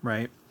clothing,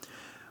 right?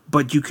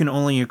 But you can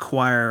only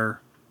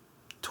acquire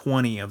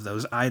 20 of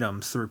those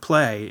items through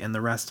play and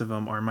the rest of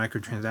them are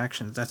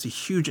microtransactions. That's a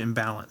huge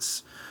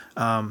imbalance.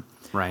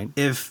 Right.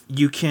 If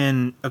you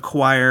can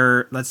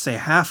acquire, let's say,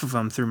 half of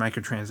them through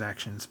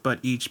microtransactions, but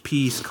each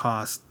piece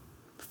costs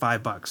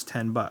 $5,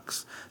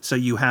 $10. So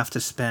you have to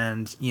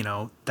spend,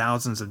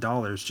 thousands of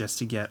dollars just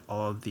to get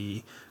all of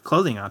the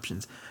clothing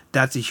options.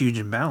 That's a huge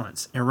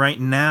imbalance. And right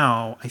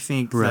now, I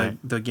think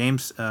the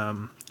games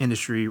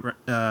industry,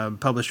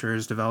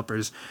 publishers,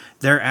 developers,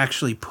 they're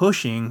actually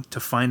pushing to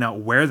find out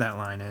where that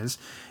line is.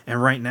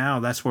 And right now,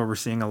 that's where we're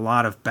seeing a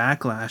lot of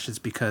backlash, is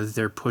because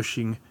they're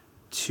pushing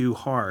too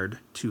hard,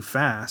 too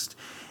fast,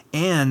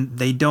 and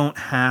they don't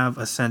have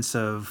a sense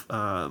of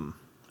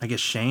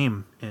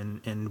shame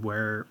in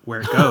where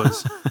it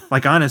goes.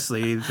 Like,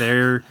 honestly,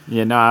 they're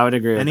I would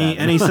agree with that.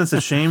 Any sense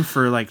of shame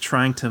for like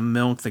trying to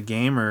milk the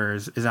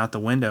gamers is out the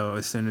window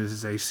as soon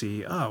as they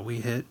see, oh, we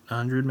hit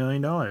 $100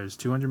 million,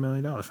 $200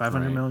 million,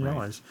 $500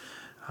 million.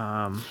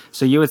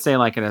 So you would say,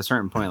 like, at a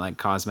certain point, like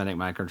cosmetic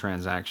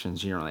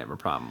microtransactions, you don't really have a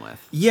problem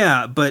with.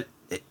 Yeah, but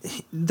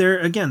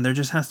there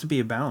just has to be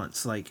a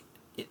balance. Like,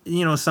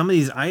 some of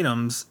these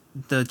items,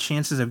 the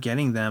chances of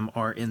getting them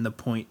are in the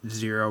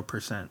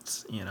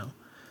 0.0%.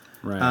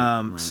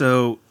 Right.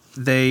 So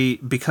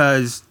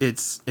because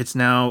it's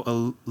now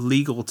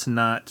illegal to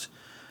not.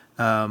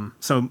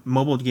 So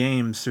mobile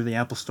games through the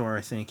Apple Store,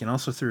 I think, and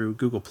also through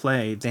Google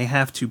Play, they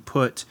have to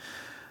put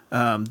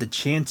the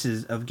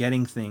chances of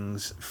getting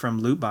things from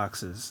loot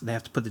boxes. They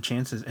have to put the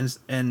chances,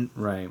 and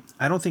right.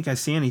 I don't think I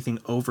see anything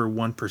over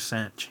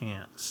 1%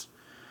 chance,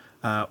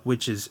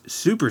 which is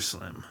super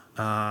slim.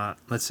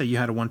 Let's say you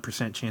had a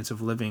 1% chance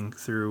of living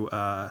through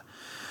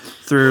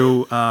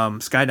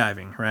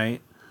skydiving, right?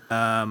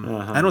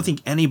 I don't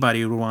think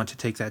anybody would want to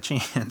take that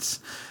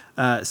chance.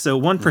 So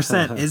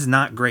 1% is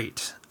not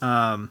great.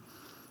 In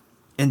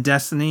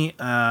Destiny,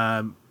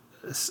 a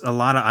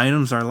lot of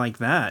items are like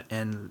that,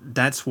 and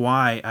that's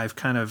why I've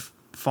kind of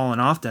fallen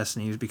off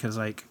Destiny, is because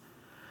like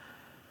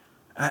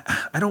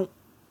I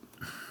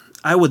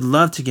would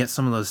love to get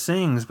some of those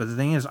things, but the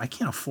thing is, I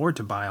can't afford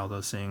to buy all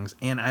those things,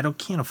 and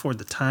can't afford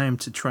the time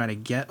to try to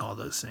get all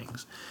those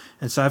things.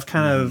 And so I've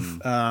kind of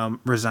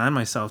resigned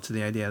myself to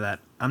the idea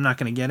that I'm not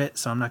going to get it,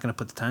 so I'm not going to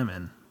put the time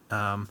in,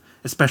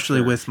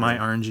 especially with my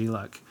RNG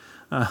luck.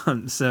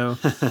 Right.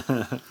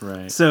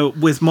 So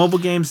with mobile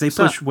games, they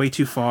push way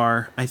too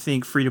far. I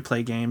think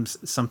free-to-play games,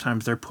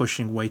 sometimes they're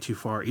pushing way too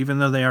far. Even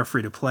though they are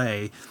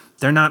free-to-play,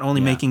 they're not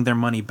only making their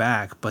money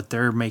back, but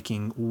they're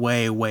making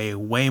way, way,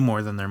 way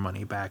more than their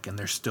money back, and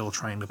they're still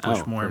trying to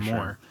push more and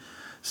more.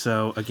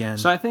 So again,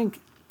 I think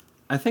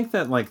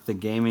that like the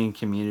gaming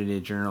community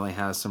generally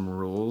has some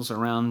rules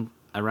around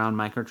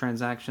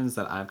microtransactions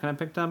that I've kind of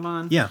picked up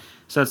on. Yeah.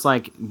 So it's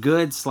like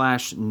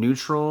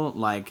good/neutral.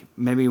 Like,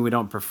 maybe we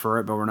don't prefer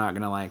it, but we're not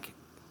gonna like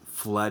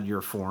flood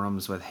your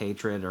forums with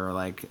hatred or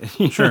like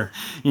sure.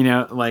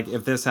 Like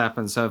if this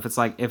happens. So if it's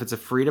a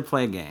free to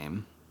play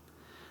game,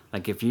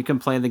 like if you can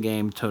play the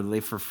game totally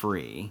for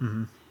free,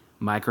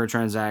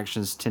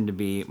 microtransactions tend to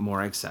be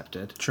more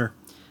accepted. Sure.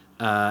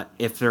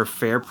 If they're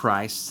fair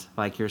priced,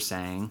 like you're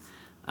saying.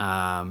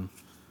 So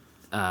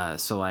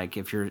like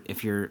if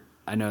you're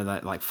I know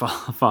that like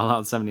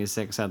Fallout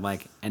 76 had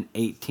like an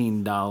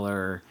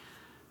 $18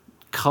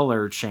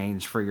 color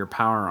change for your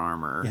power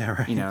armor. Yeah,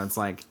 right. It's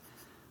like,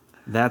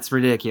 that's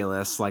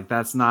ridiculous. Like,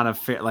 that's not a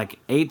fair, like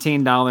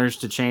 $18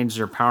 to change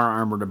your power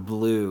armor to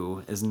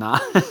blue is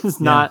not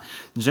not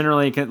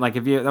generally, like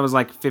if that was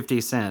like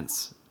 50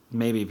 cents,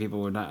 maybe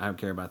people would not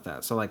care about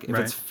that. So like if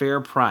it's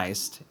fair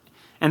priced,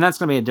 and that's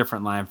going to be a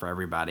different line for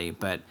everybody,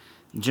 but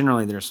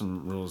generally there's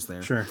some rules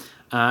there. Sure.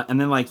 And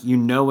then like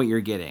what you're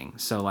getting.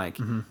 So like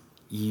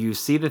you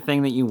see the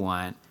thing that you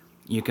want,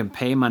 you can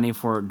pay money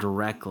for it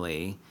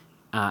directly,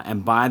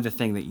 and buy the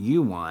thing that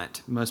you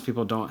want. Most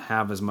people don't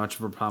have as much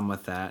of a problem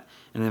with that.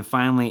 And then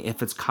finally,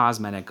 if it's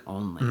cosmetic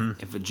only,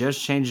 if it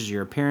just changes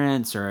your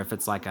appearance, or if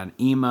it's like an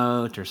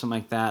emote or something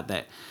like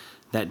that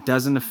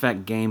doesn't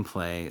affect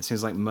gameplay, it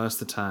seems like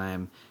most of the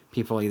time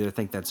people either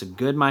think that's a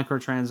good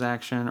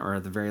microtransaction, or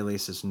at the very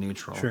least it's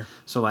neutral. Sure.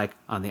 So like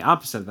on the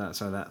opposite of that,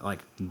 so that like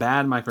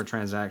bad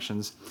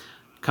microtransactions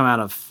come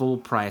out of full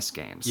price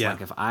games. Yeah.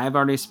 Like if I've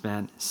already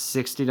spent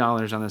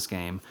 $60 on this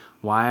game,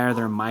 why are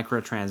there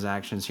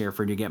microtransactions here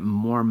for you to get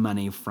more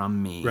money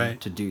from me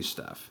to do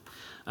stuff?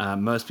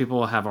 Most people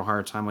will have a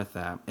hard time with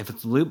that. If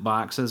it's loot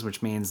boxes,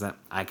 which means that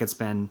I could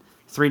spend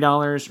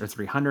 $3 or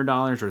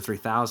 $300 or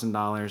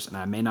 $3,000 and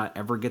I may not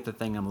ever get the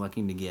thing I'm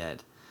looking to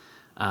get,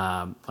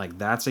 Like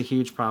that's a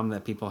huge problem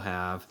that people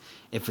have.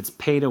 If it's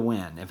pay to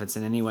win, if it's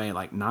in any way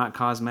like not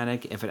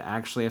cosmetic, if it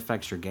actually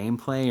affects your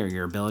gameplay or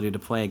your ability to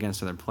play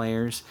against other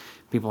players,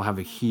 people have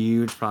a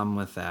huge problem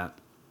with that.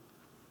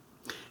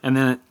 And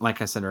then,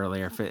 like I said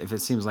earlier, if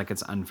it seems like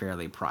it's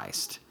unfairly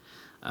priced,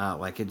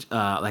 like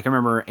I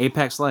remember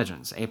Apex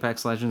Legends.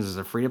 Apex Legends is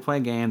a free to play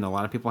game that a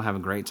lot of people have a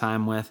great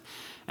time with,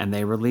 and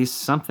they released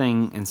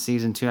something in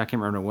season 2. I can't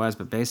remember what it was,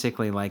 but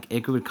basically, like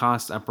it would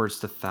cost upwards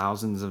to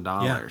thousands of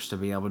dollars to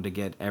be able to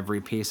get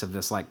every piece of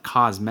this like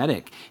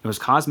cosmetic. It was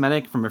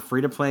cosmetic from a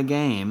free to play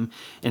game,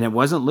 and it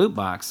wasn't loot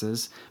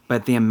boxes,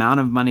 but the amount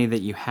of money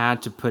that you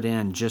had to put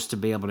in just to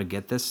be able to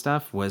get this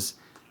stuff was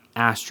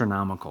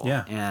astronomical.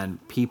 Yeah.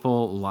 And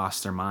people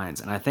lost their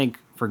minds, and I think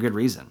for good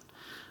reason.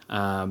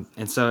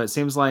 And so it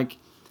seems like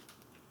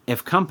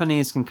if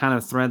companies can kind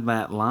of thread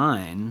that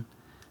line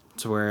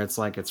to where it's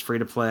like it's free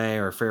to play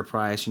or fair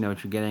price, you know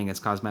what you're getting, it's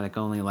cosmetic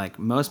only, like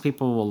most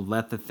people will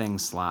let the thing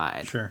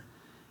slide. Sure.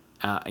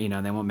 You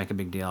know, they won't make a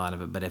big deal out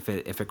of it. But if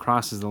it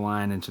crosses the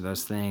line into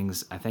those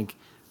things, I think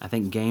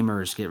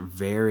gamers get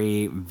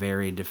very,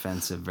 very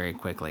defensive very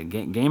quickly.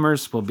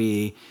 Gamers will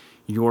be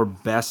your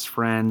best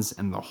friends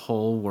in the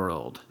whole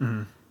world.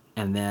 Mm-hmm.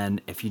 And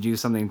then if you do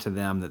something to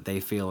them that they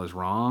feel is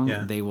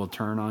wrong, they will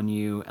turn on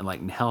you, and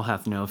like hell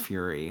hath no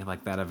fury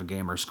like that of a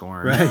gamer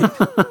scorn. Right.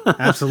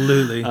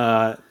 Absolutely.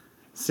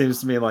 Seems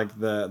to me like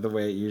the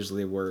way it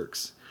usually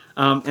works.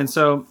 And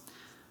so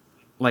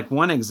like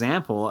one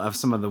example of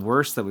some of the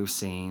worst that we've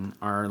seen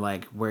are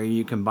like where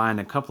you combine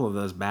a couple of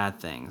those bad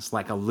things,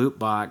 like a loot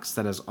box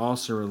that is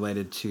also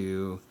related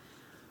to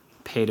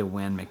pay to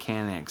win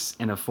mechanics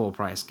in a full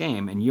price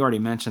game. And you already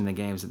mentioned the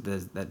games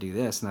that do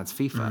this, and that's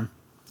FIFA. Mm-hmm.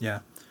 Yeah.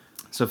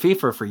 So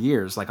FIFA for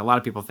years, like a lot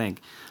of people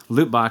think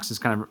loot boxes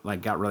kind of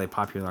like got really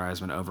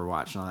popularized when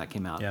Overwatch and all that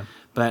came out. Yeah.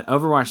 But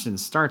Overwatch didn't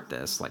start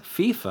this. Like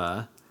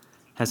FIFA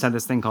has had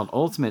this thing called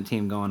Ultimate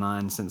Team going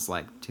on since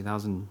like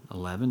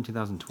 2011,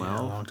 2012. Yeah,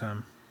 a long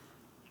time.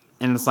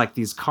 And it's like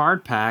these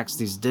card packs,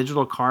 these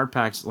digital card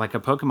packs, like a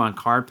Pokemon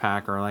card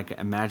pack or like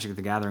a Magic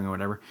the Gathering or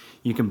whatever.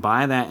 You can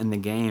buy that in the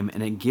game,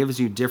 and it gives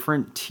you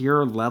different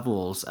tier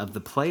levels of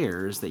the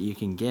players that you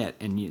can get.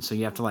 And so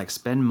you have to like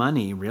spend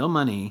money, real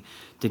money,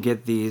 to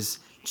get these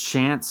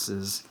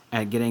chances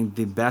at getting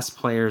the best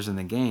players in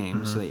the game.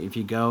 Mm-hmm. So that if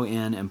you go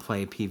in and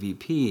play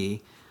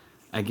PvP,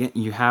 again,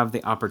 you have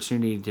the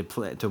opportunity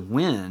to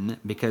win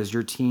because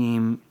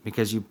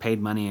you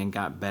paid money and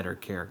got better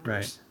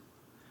characters. Right.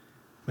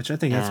 Which I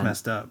think that's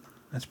messed up.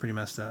 That's pretty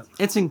messed up.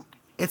 It's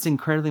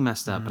incredibly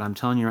messed up, but I'm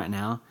telling you right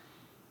now,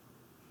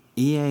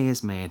 EA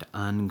has made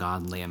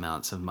ungodly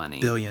amounts of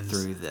money Billions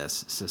through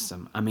this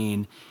system. I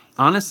mean,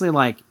 honestly,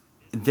 like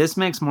this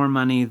makes more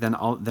money than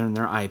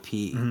their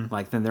IP,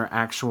 like than their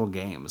actual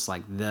games.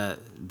 Like the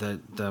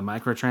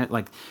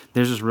like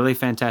there's this really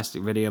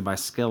fantastic video by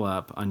Skill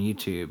Up on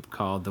YouTube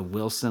called the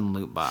Wilson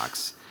Loot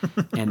Box.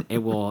 And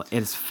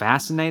it's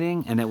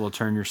fascinating, and it will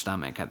turn your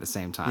stomach at the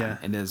same time. Yeah.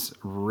 It is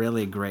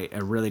really great,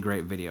 a really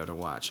great video to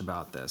watch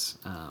about this.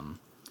 Well,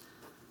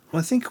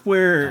 I think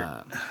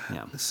we're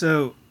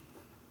So,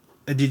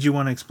 did you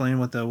want to explain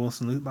what the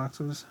Wilson Loot Box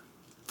was?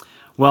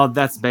 Well,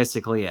 that's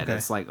basically it. Okay.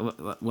 It's like,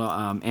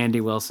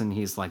 Andy Wilson,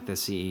 he's like the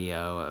CEO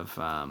of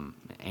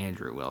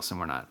Andrew Wilson.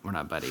 We're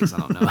not buddies. I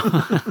don't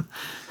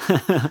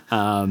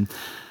know.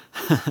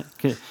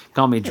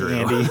 Call me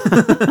Drew.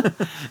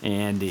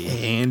 Andy.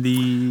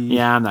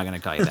 Yeah, I'm not going to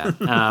call you that.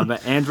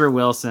 But Andrew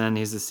Wilson,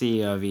 he's the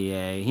CEO of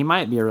EA. He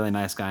might be a really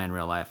nice guy in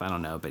real life. I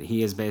don't know. But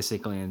he is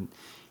basically, in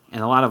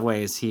a lot of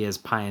ways, he has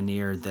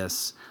pioneered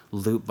this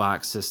loot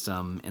box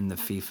system in the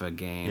FIFA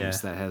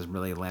games that has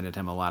really landed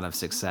him a lot of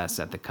success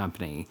at the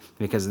company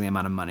because of the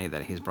amount of money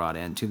that he's brought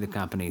into the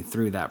company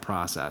through that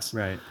process.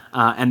 Right.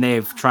 And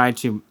they've tried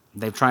to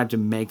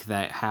make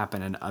that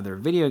happen in other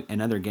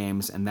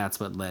games, and that's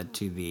what led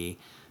to the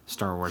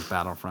Star Wars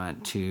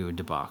Battlefront 2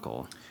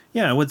 debacle.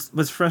 Yeah,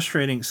 what's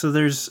frustrating, so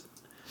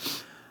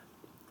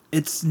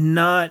it's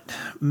not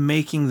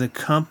making the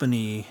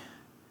company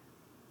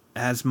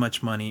as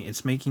much money.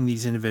 It's making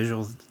these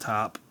individuals at the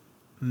top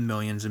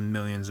millions and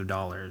millions of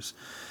dollars.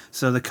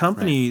 So the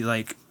company,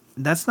 like,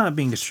 that's not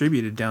being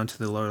distributed down to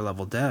the lower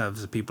level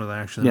devs, the people that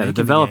actually making the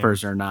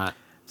developers are not.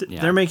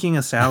 They're making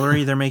a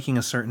salary. They're making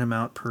a certain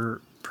amount per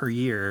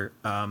year,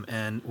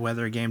 and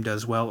whether a game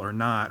does well or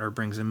not, or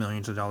brings in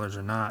millions of dollars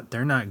or not,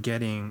 they're not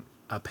getting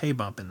a pay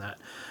bump in that.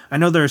 I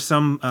know there are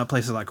some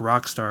places like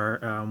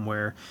Rockstar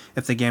where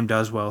if the game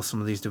does well,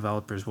 some of these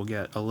developers will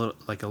get a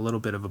little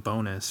bit of a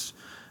bonus.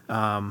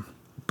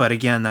 But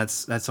again,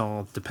 that's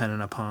all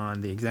dependent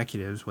upon the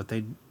executives, what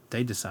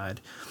they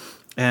decide.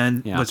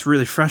 And what's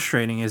really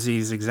frustrating is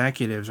these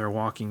executives are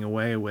walking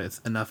away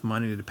with enough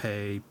money to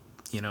pay,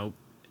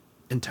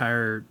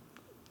 entire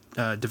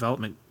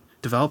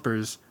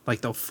developers,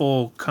 like the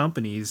full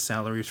company's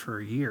salaries for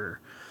a year,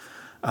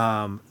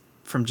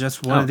 from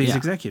just one of these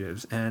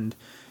executives. And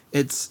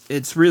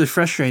it's really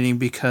frustrating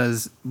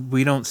because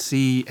we don't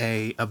see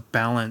a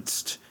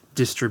balanced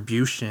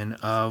distribution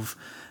of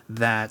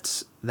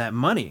that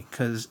money,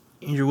 because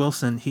Andrew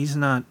Wilson, he's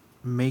not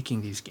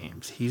making these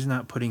games. He's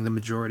not putting the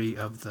majority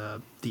of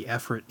the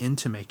effort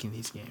into making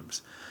these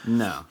games.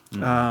 No.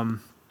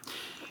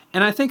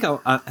 And I think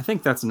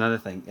that's another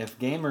thing. If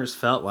gamers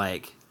felt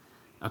like,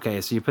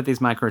 okay, so you put these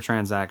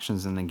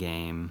microtransactions in the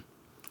game,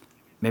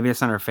 maybe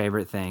it's not our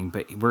favorite thing,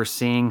 but we're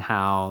seeing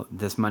how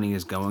this money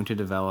is going to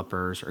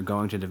developers or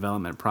going to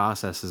development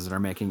processes that are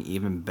making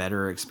even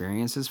better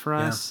experiences for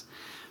us,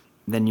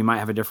 then you might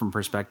have a different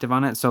perspective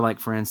on it. So, like,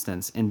 for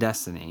instance, in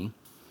Destiny,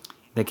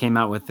 they came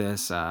out with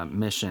this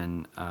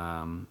mission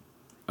about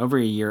a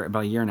year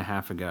and a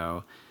half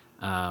ago.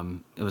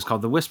 It was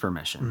called the Whisper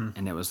mission,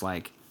 and it was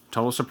like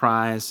total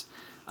surprise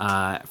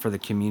for the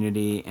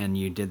community, and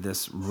you did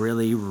this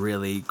really,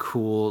 really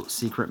cool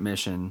secret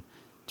mission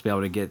to be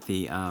able to get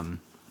the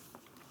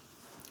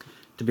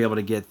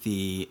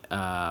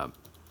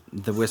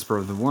Whisper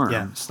of the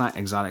Worm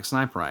exotic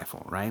sniper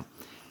rifle, right?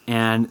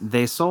 And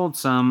they sold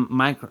some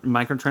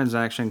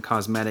microtransaction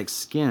cosmetic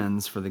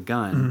skins for the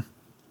gun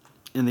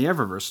in the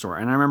Eververse store.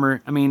 And I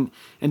remember,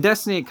 in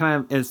Destiny,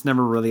 it's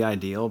never really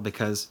ideal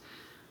because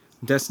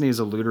Destiny is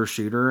a looter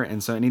shooter,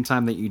 and so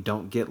anytime that you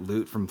don't get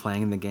loot from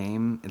playing the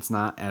game, it's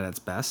not at its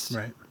best.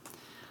 Right.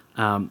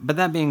 But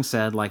that being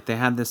said, like, they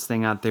had this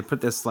thing out. They put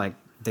this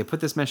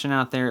mission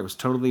out there. It was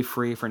totally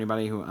free for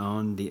anybody who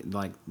owned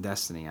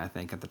Destiny, I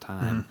think, at the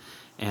time.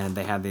 And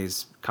they had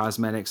these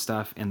cosmetic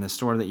stuff in the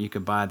store that you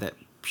could buy that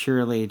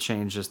purely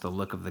changed just the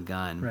look of the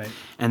gun. Right.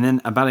 And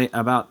then about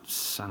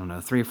I don't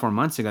know, 3 or 4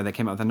 months ago, they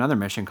came out with another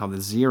mission called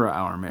the 0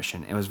 Hour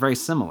mission. It was very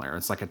similar.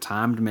 It's like a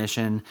timed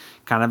mission,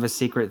 kind of a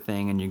secret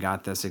thing, and you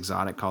got this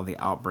exotic called the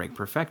Outbreak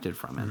perfected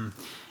from it.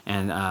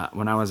 And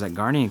when I was at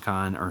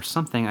GuardianCon or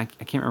something, I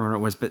can't remember what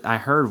it was, but I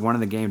heard one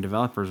of the game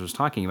developers was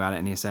talking about it,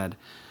 and he said,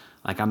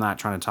 like, I'm not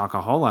trying to talk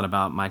a whole lot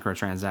about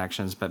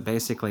microtransactions, but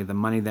basically the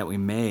money that we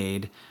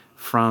made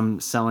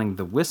from selling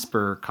the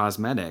Whisper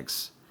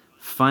cosmetics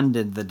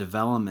funded the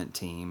development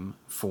team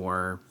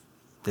for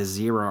the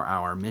 0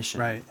 Hour mission.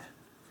 Right.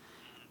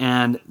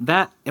 And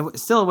that, it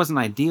still wasn't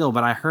ideal,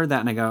 but I heard that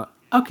and I go,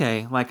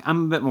 okay, like,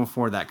 I'm a bit more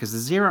for that, because the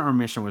 0 Hour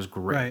mission was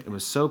great. Right. It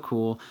was so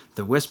cool.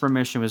 The Whisper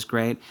mission was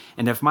great.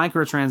 And if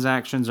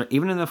microtransactions are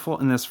even in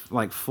this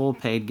full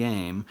paid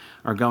game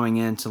are going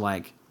into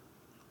like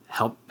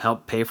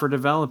help pay for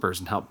developers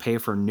and help pay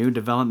for new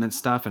development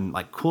stuff and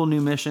like cool new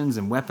missions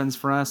and weapons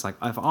for us, like,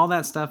 if all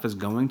that stuff is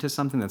going to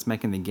something that's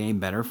making the game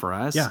better for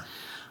us,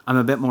 I'm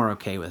a bit more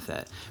okay with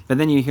it. But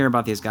then you hear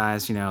about these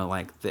guys,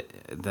 like the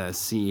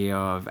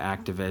CEO of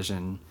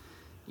Activision,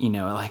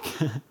 like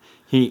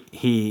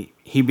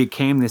he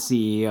became the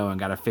CEO and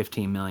got a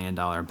 $15 million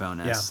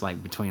bonus,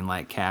 like, between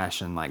like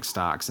cash and like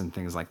stocks and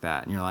things like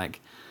that. And you're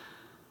like,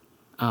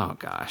 oh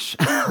gosh.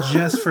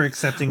 Just for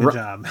accepting a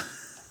job.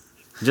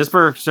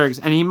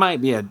 And he might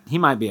be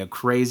a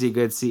crazy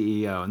good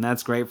CEO, and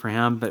that's great for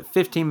him. But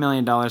 $15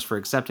 million for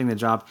accepting the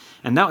job,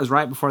 and that was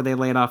right before they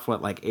laid off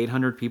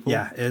 800 people.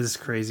 Yeah, it is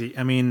crazy.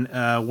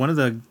 One of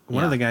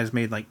the guys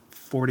made like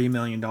 $40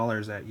 million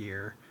that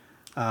year,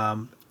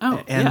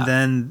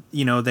 then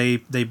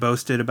they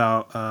boasted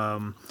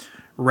about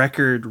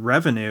record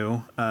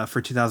revenue for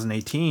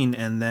 2018,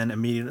 and then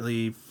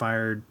immediately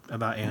fired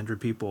about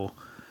 800 people.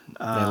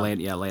 They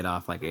laid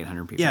off like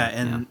 800 people. Yeah,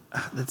 and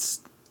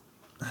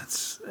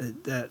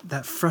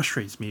that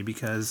frustrates me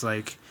because,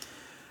 like,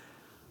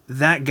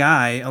 that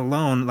guy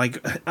alone,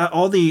 like,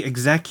 all the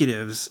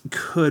executives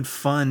could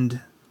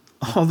fund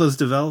all those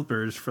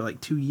developers for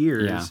like 2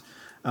 years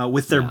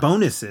with their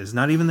bonuses,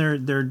 not even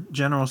their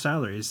general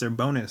salaries, their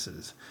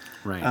bonuses.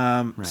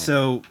 Right.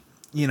 So,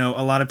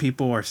 a lot of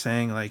people are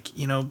saying, like,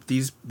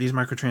 these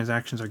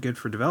microtransactions are good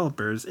for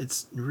developers.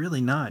 It's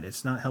really not.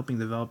 It's not helping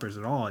developers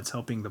at all. It's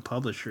helping the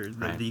publishers,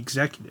 the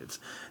executives,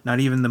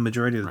 not even the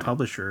majority of the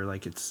publisher.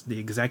 Like, it's the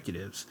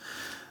executives.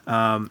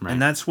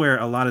 And that's where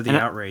a lot of the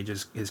outrage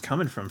is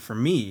coming from, for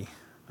me,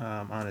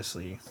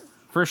 honestly.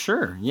 For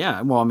sure.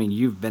 Yeah. Well,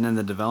 you've been in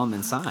the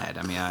development side.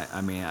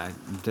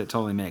 It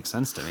totally makes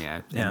sense to me.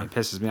 It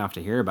pisses me off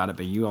to hear about it,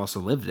 but you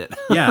also lived it.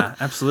 Yeah,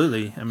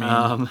 absolutely.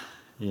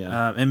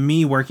 And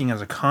me working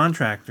as a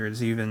contractor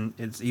it's even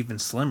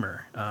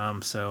slimmer.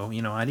 So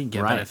I didn't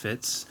get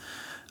benefits.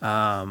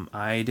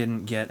 I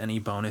didn't get any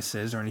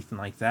bonuses or anything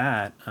like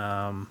that.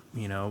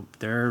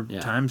 There are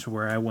times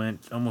where I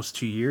went almost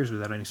 2 years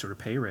without any sort of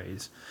pay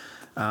raise.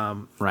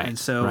 And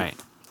so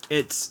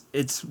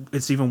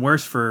it's even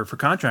worse for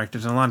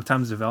contractors. And a lot of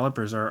times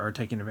developers are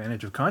taking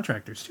advantage of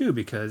contractors too,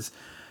 because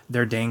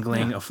they're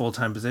dangling a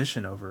full-time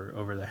position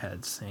over their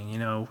heads, saying,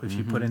 if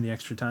you put in the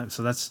extra time.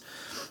 So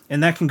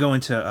that can go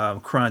into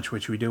crunch,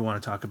 which we do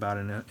want to talk about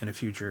in a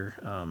future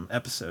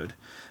episode.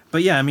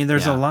 But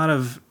there's a lot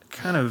of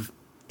kind of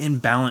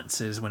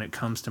imbalances when it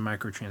comes to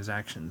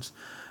microtransactions.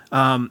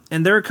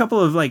 And there are a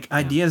couple of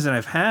ideas that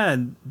I've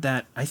had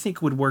that I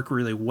think would work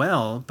really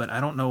well, but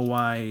I don't know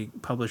why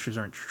publishers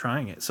aren't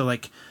trying it. So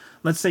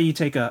let's say you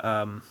take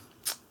a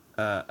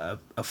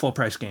full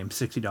price game,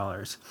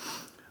 $60.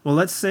 Well,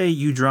 let's say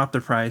you drop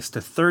the price to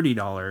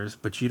 $30,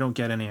 but you don't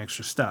get any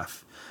extra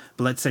stuff.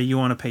 But let's say you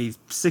want to pay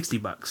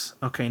 $60.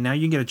 Okay, now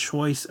you get a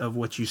choice of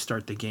what you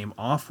start the game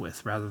off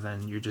with, rather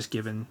than you're just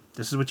given,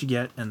 this is what you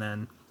get, and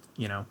then,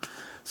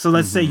 So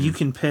let's say you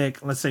can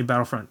pick, let's say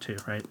Battlefront 2,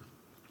 right?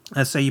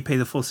 Let's say you pay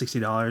the full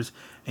 $60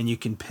 and you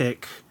can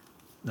pick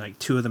like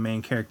 2 of the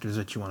main characters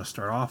that you want to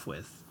start off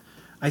with.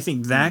 I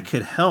think that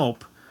could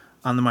help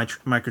on the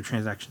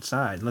microtransaction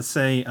side. Let's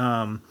say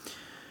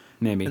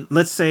maybe.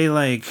 Let's say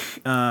like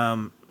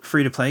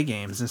free to play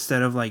games,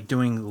 instead of like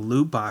doing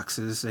loot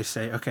boxes, they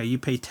say, okay, you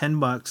pay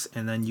 $10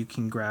 and then you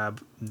can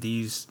grab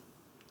these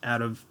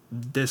out of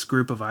this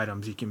group of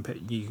items. You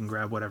can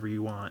grab whatever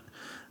you want.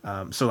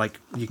 So like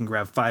you can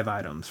grab 5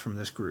 items from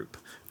this group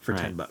for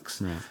 $10.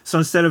 Right. So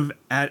instead of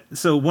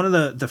so one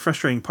of the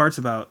frustrating parts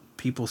about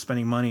people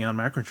spending money on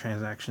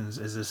microtransactions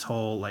is this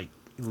whole like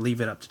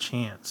leave it up to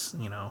chance.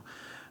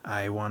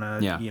 I want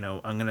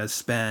to, I'm going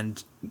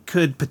to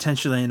could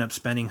potentially end up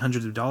spending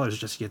hundreds of dollars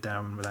just to get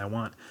that one that I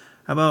want.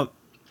 How about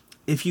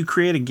if you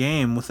create a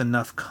game with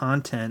enough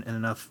content and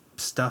enough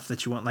stuff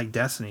that you want, like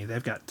Destiny,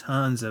 they've got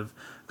tons of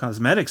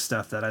cosmetic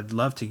stuff that I'd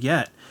love to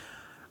get.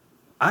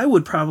 I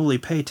would probably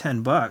pay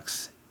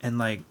 $10 and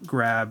like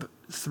grab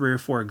 3 or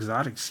 4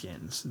 exotic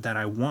skins that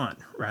I want,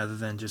 rather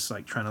than just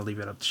like trying to leave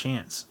it up to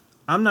chance.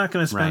 I'm not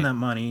going to spend that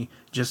money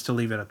just to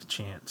leave it up to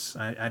chance.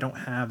 I don't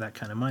have that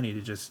kind of money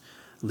to just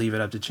leave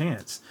it up to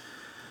chance.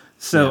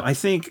 So I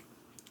think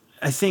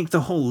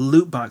the whole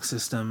loot box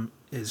system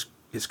is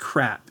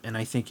crap, and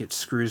I think it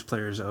screws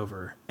players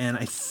over. And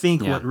I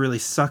think what really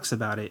sucks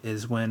about it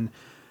is when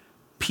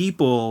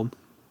people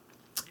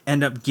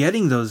end up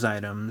getting those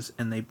items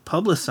and they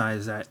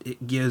publicize that,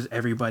 it gives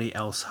everybody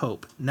else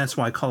hope. And that's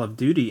why Call of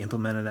Duty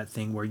implemented that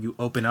thing where you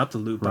open up the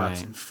loot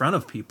box in front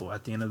of people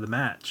at the end of the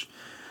match.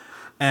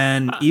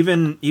 And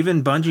even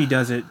Bungie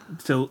does it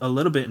a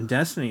little bit in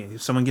Destiny.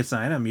 If someone gets an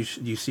item,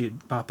 you see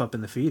it pop up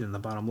in the feed in the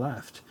bottom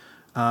left.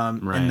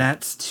 And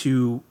that's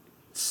to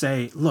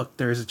say, look,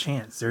 there's a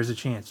chance.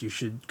 You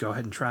should go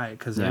ahead and try it,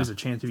 because there's a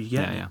chance of you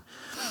getting it.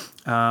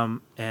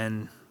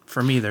 And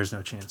for me, there's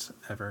no chance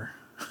ever.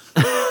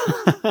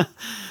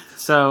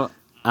 So,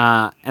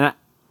 and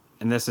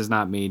this is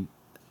not me.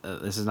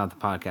 This is not the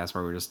podcast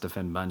where we just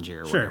defend Bungie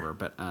or whatever.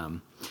 But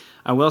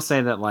I will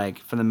say that, like,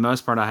 for the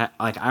most part,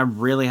 I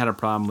really had a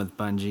problem with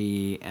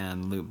Bungie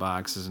and loot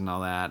boxes and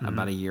all that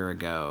about a year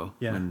ago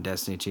when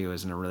Destiny 2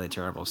 was in a really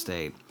terrible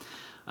state.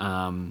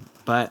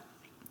 But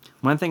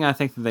one thing I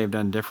think that they've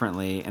done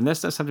differently, and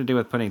this does have to do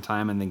with putting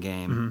time in the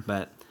game,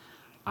 but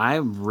I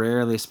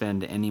rarely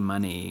spend any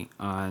money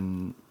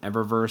on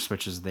Eververse,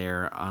 which is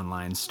their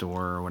online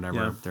store or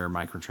whatever, their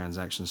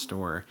microtransaction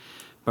store.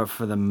 But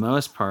for the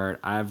most part,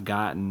 I've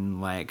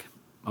gotten like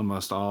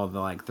almost all of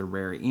the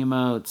rare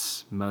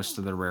emotes, most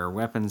of the rare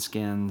weapon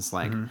skins,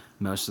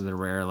 most of the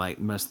rare,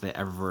 most of the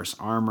Eververse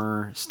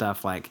armor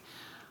stuff. Like,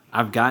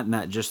 I've gotten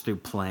that just through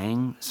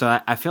playing. So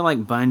I feel like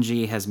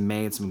Bungie has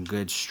made some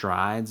good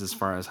strides as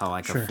far as how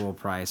a full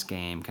price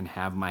game can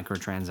have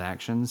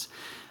microtransactions.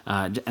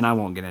 And I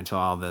won't get into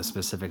all the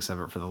specifics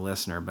of it for the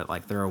listener,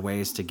 but there are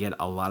ways to get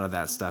a lot of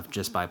that stuff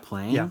just by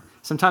playing. Yeah.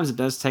 Sometimes it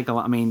does take a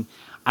lot. I mean,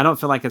 I don't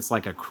feel like it's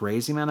a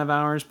crazy amount of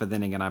hours, but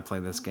then again, I play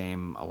this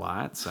game a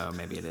lot, so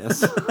maybe it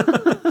is.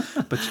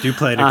 But you do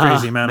play it a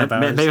crazy amount of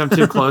hours. Maybe I'm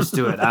too close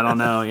to it. I don't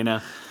know,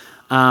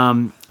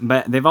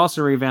 But they've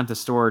also revamped the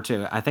store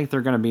too. I think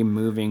they're going to be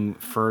moving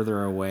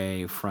further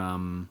away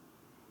from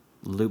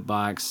loot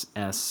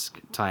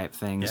box-esque type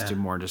things to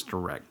more just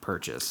direct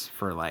purchase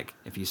for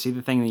if you see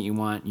the thing that you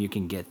want, you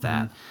can get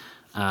that.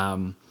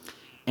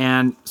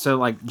 And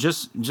so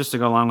just to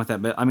go along with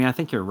that, but I mean, I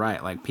think you're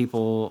right.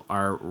 People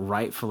are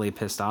rightfully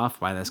pissed off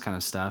by this kind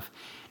of stuff,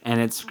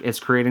 and it's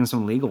creating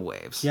some legal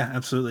waves. Yeah,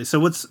 absolutely. So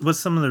what's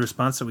some of the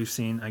response that we've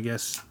seen, I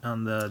guess,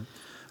 on the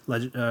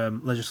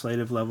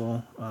legislative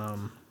level?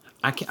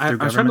 I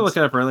was trying to look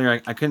it up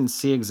earlier. I couldn't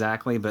see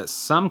exactly, but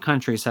some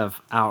countries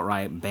have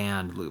outright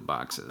banned loot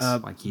boxes.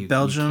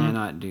 Belgium, you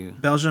cannot do.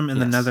 Belgium and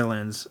the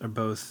Netherlands are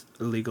both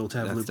illegal to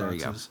have loot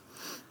boxes.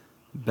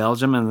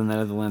 Belgium and the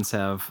Netherlands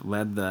have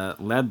led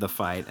the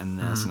fight in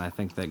this, and I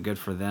think that good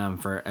for them,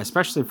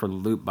 especially for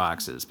loot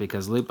boxes,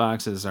 because loot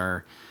boxes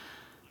are,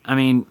 I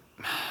mean,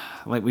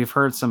 we've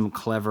heard some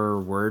clever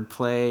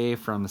wordplay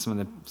from some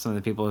of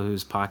the people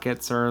whose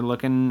pockets are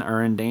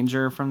in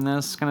danger from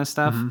this kind of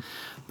stuff,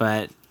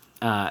 but.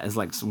 As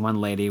one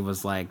lady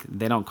was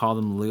they don't call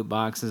them loot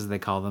boxes, they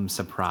call them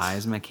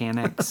surprise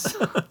mechanics.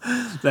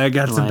 That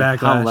got some backlash.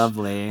 How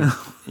lovely.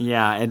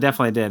 Yeah, it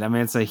definitely did. I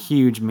mean, it's a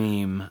huge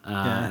meme,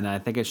 and I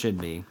think it should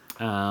be.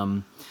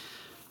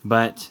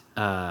 But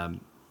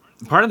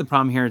part of the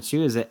problem here,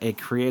 too, is that it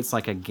creates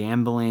a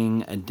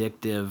gambling,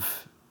 addictive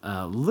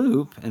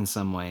loop in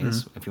some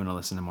ways. If you want to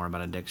listen to more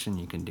about addiction,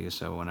 you can do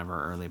so on one of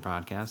our early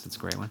podcasts. It's a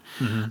great one.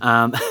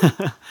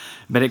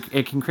 But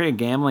it can create a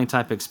gambling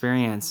type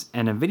experience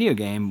and a video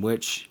game,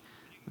 which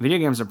video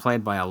games are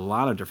played by a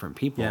lot of different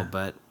people,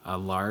 but a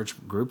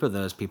large group of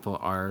those people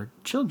are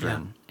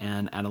children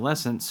and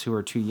adolescents who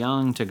are too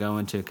young to go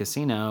into a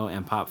casino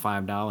and pop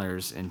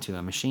 $5 into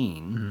a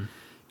machine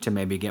to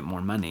maybe get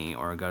more money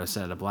or go to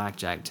sit at a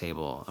blackjack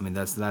table. I mean,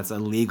 that's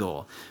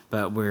illegal.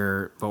 But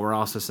we're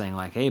also saying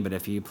like, hey, but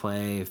if you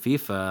play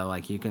FIFA,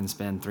 like you can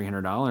spend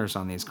 $300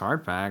 on these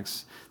card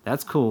packs.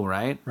 That's cool,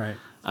 right? Right.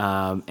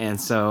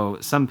 And so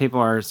some people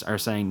are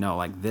saying no,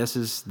 like this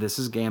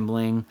is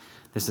gambling.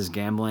 This is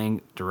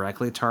gambling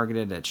directly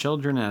targeted at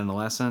children and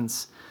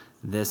adolescents.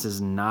 This is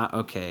not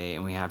okay,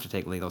 and we have to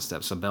take legal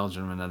steps. So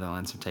Belgium and the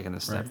Netherlands have taken a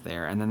step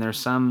there. And then there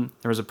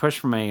was a push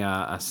from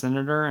a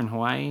senator in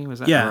Hawaii. Was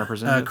that a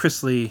representative?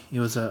 Chris Lee. He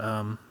was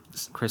a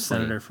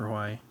senator for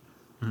Hawaii.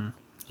 Mm-hmm.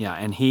 Yeah,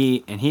 and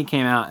he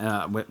came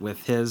out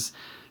with his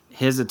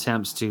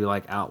attempts to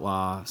like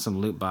outlaw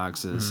some loot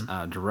boxes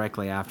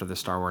directly after the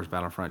Star Wars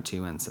Battlefront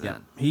 2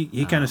 incident. Yeah.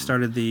 He kind of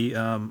started the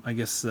I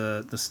guess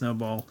the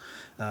snowball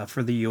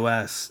for the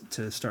U.S.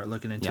 to start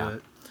looking into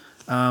it.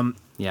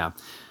 Yeah.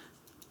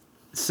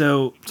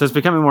 So it's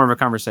becoming more of a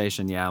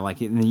conversation, yeah.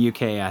 Like in the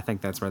UK, I think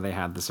that's where they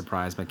had the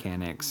surprise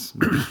mechanics.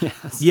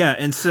 Yes. Yeah,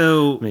 and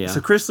so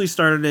Chris Lee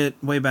started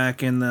it way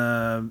back,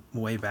 a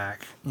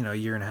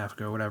year and a half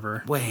ago,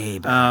 whatever. Way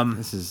back.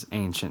 This is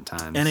ancient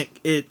times. And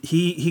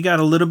he got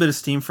a little bit of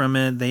steam from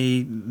it.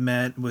 They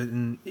met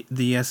when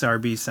the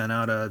SRB sent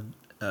out a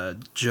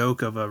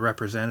joke of a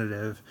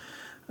representative,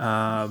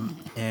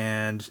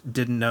 and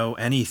didn't know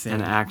anything.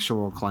 An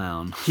actual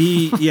clown.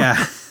 He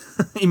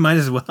might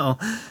as well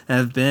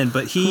have been,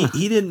 but he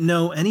didn't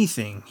know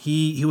anything.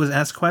 He was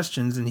asked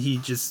questions and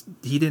he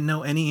didn't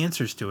know any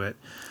answers to it.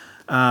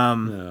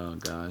 Oh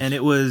gosh. And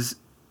it was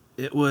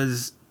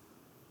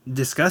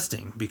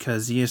disgusting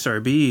because the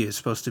ESRB is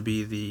supposed to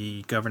be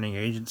the governing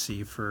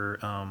agency for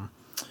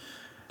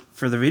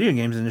the video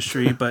games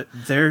industry, but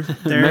they're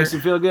it makes you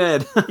feel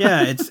good.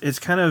 Yeah, it's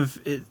kind of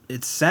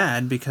it's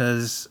sad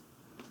because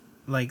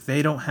like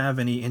they don't have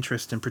any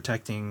interest in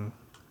protecting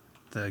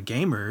the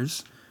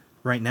gamers.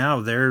 Right now,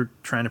 they're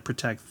trying to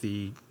protect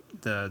the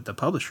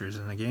publishers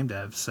and the game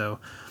devs. So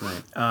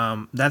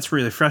that's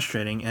really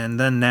frustrating. And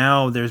then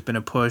now there's been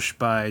a push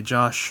by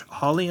Josh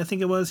Hawley, I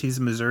think it was. He's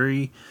a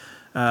Missouri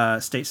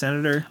state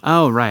senator.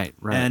 Oh, right.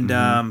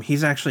 And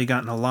he's actually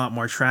gotten a lot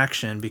more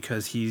traction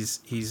because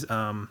he's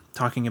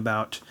talking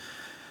about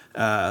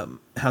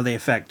how they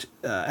affect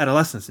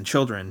adolescents and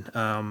children.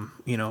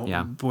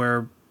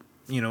 Where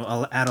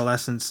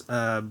adolescents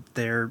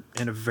they're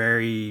in a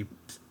very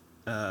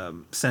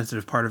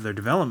sensitive part of their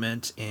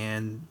development,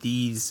 and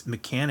these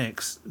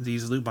mechanics,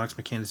 these loot box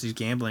mechanics, these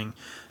gambling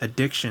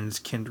addictions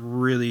can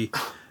really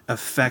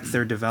affect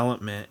their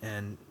development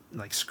and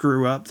like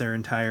screw up their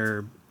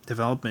entire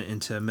development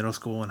into middle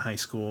school and high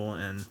school.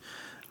 And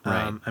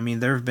I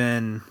mean, there have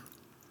been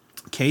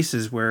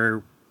cases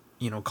where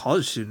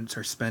college students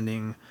are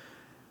spending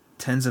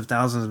tens of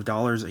thousands of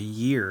dollars a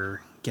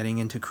year getting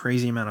into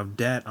crazy amount of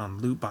debt on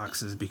loot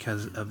boxes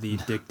because of the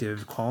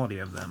addictive quality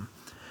of them.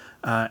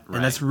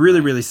 And that's really,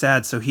 really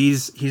sad. So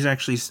he's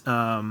actually he's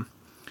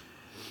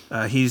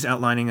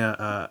outlining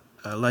a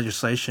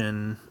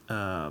legislation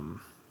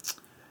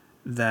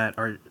that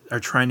are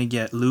trying to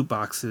get loot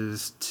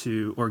boxes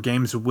or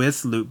games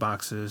with loot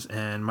boxes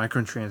and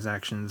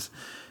microtransactions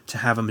to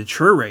have a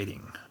mature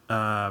rating.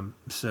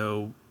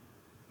 So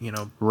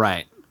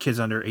kids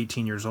under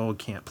 18 years old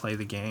can't play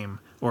the game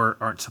or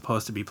aren't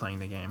supposed to be playing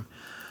the game.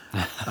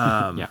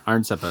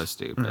 Aren't supposed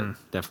to,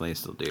 but definitely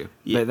still do.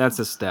 Yeah. But that's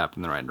a step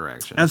in the right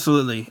direction.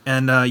 Absolutely.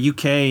 And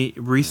UK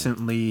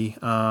recently,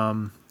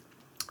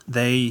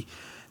 they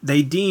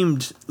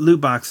deemed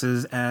loot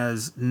boxes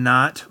as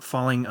not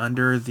falling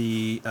under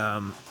the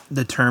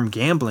term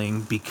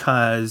gambling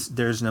because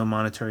there's no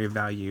monetary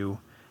value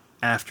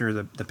after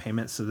the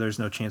payment, so there's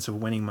no chance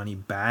of winning money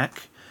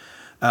back,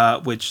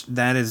 which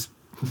that is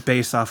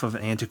based off of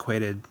an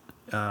antiquated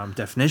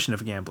definition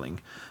of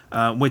gambling.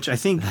 Which I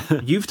think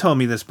you've told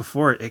me this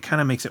before. It kind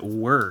of makes it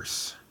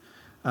worse.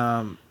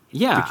 I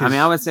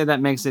would say that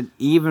makes it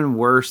even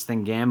worse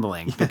than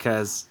gambling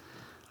because,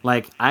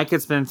 like, I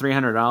could spend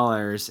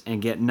 $300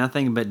 and get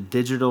nothing but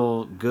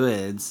digital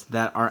goods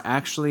that are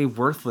actually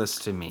worthless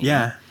to me.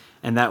 Yeah,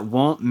 and that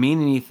won't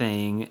mean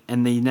anything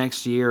in the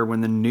next year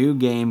when the new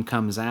game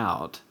comes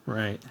out.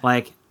 Right.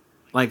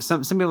 Like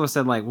some people have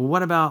said, like, well,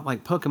 what about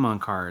like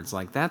Pokemon cards?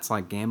 Like that's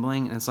like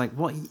gambling, and it's like,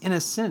 well, in a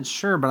sense,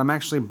 sure, but I'm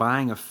actually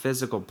buying a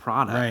physical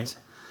product. Right.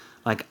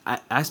 Like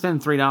I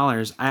spend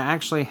 $3. I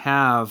actually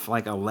have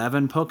like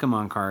 11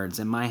 Pokemon cards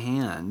in my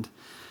hand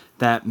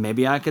that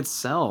maybe I could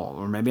sell,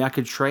 or maybe I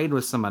could trade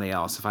with somebody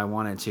else if I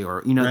wanted to,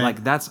 or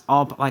like that's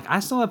all. Like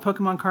I still have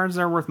Pokemon cards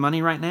that are worth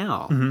money right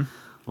now. Mm-hmm.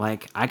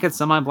 Like I could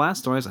sell my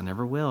Blastoise. I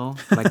never will,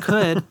 but I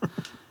could.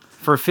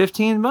 For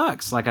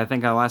 $15, like I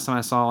think last time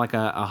I saw like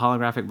a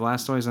holographic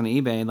Blastoise on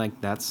eBay, like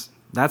that's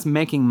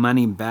making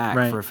money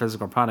back for a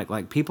physical product.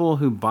 Like people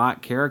who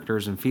bought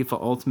characters in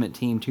FIFA Ultimate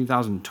Team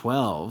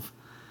 2012,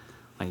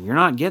 like you're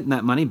not getting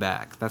that money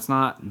back. That's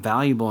not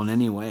valuable in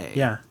any way.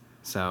 Yeah.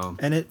 So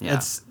and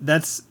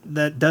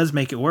that does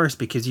make it worse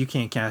because you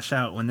can't cash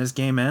out when this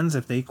game ends.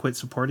 If they quit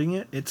supporting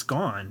it, it's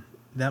gone.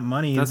 That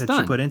money you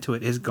put into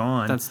it is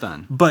gone. That's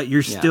done. But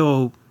you're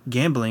still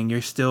gambling.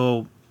 You're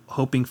still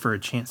hoping for a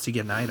chance to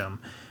get an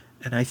item,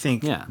 And I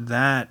think Yeah.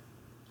 that,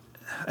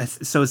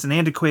 so it's an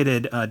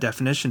antiquated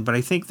definition, but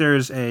I think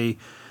there's a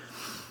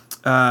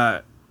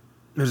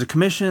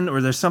commission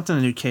or there's something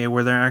in the UK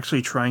where they're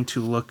actually trying to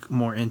look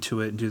more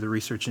into it and do the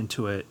research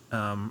into it,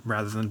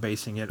 rather than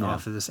basing it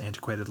off of this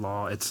antiquated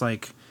law. It's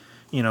like,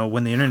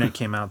 when the internet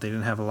came out, they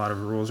didn't have a lot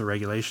of rules or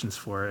regulations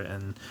for it,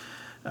 and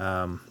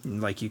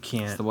like you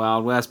can't. It's the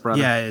Wild West, brother.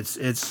 Yeah,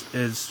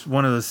 it's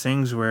one of those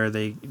things where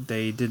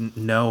they didn't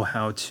know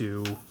how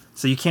to.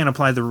 So you can't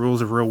apply the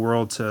rules of real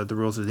world to the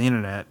rules of the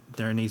internet.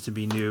 There needs to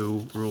be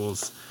new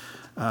rules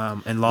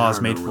and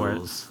laws made for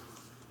it.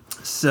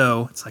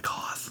 So it's like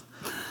Hoth.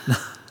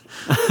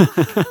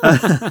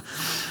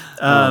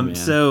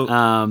 So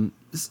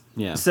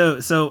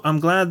I'm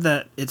glad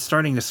that it's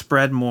starting to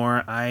spread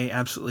more. I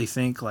absolutely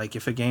think like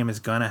if a game is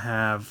gonna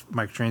have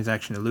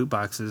microtransaction or loot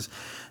boxes,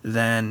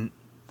 then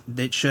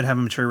it should have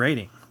a mature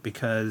rating,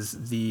 because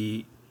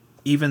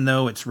even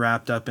though it's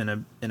wrapped up in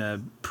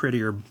a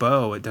prettier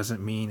bow, it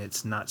doesn't mean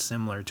it's not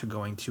similar to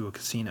going to a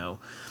casino.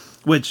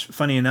 Which,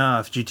 funny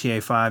enough,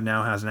 GTA 5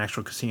 now has an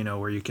actual casino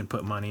where you can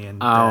put money in.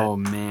 Oh,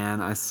 man,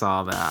 I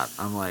saw that.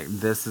 I'm like,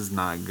 this is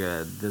not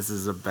good. This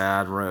is a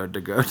bad road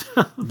to go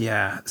down.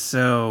 Yeah,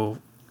 so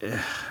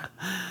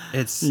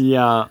it's...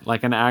 Yeah,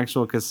 like an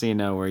actual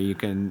casino where you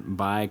can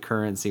buy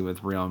currency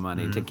with real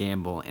money to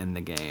gamble in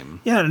the game.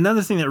 Yeah,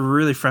 another thing that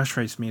really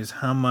frustrates me is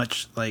how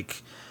much,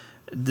 like,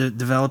 the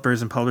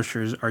developers and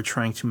publishers are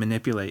trying to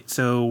manipulate.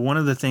 So one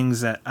of the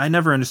things that I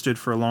never understood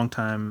for a long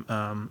time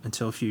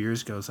until a few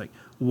years ago is like,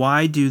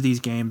 why do these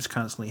games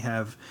constantly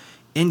have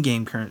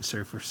in-game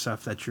currency for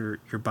stuff that you're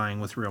buying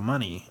with real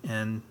money?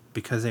 And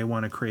because they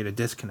want to create a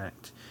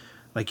disconnect.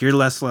 Like, you're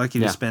less likely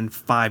to spend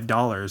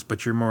 $5,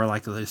 but you're more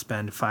likely to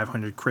spend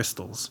 500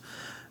 crystals.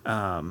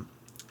 And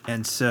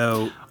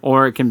so...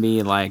 Or it can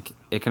be like,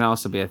 it can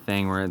also be a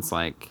thing where it's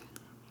like...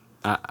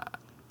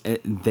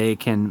 they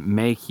can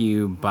make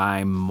you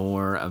buy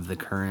more of the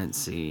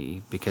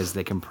currency because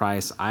they can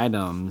price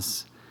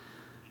items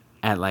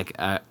at like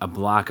a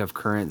block of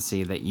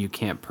currency that you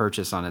can't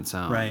purchase on its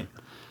own. Right.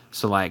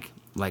 So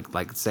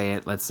let's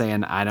say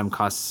an item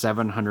costs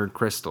 700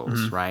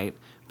 crystals, right?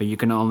 But you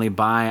can only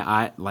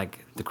buy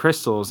like the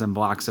crystals in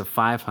blocks of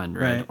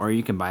 500, right. Or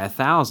you can buy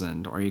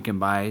 1,000, or you can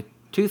buy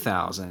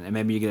 2,000, and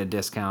maybe you get a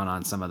discount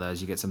on some of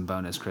those. You get some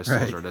bonus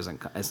crystals, right. Or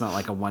it's not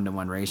like a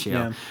 1-to-1 ratio.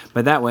 Yeah.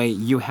 But that way,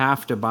 you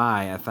have to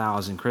buy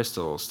 1,000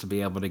 crystals to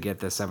be able to get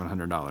the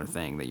 $700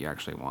 thing that you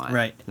actually want.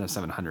 Right. No,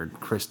 700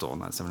 crystal,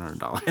 not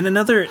 $700. And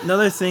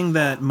another thing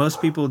that most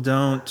people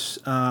don't.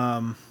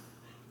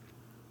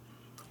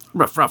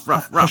 Rough.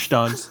 Hush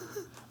dogs.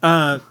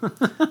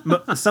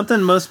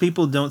 Something most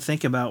people don't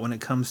think about when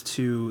it comes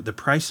to the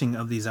pricing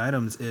of these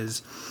items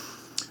is,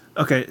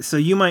 okay, so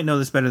you might know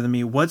this better than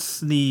me.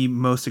 What's the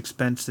most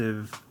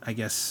expensive, I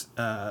guess,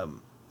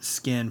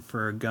 skin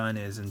for a gun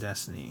is in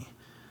Destiny?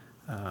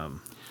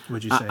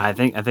 Would you say? I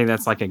think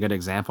that's like a good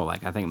example.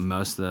 Like, I think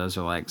most of those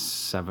are like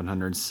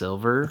 700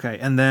 silver. Okay,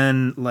 and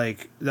then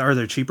like, are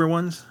there cheaper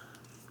ones?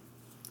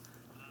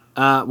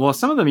 Well,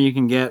 some of them you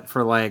can get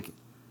for like...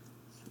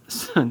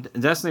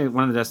 Destiny.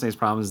 One of the Destiny's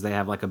problems is they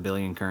have like a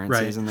billion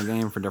currencies in the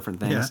game for different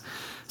things. Yeah.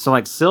 So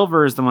like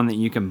silver is the one that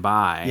you can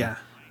buy. Yeah.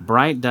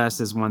 Bright dust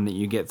is one that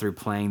you get through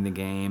playing the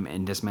game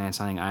and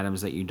dismantling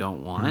items that you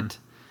don't want.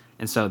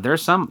 And so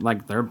there's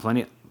there are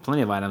plenty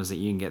of items that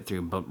you can get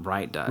through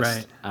bright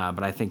dust. Right.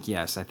 But I think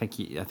I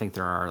think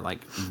there are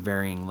like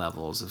varying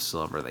levels of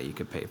silver that you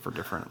could pay for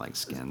different like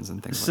skins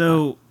and things.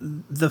 So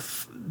like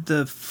that.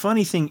 The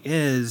funny thing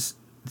is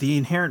the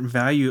inherent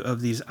value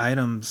of these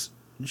items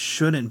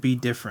shouldn't be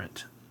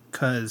different,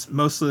 because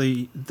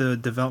mostly the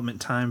development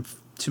time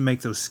to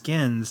make those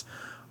skins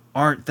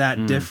aren't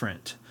that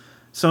different.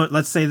 So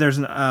let's say there's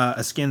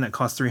a skin that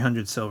costs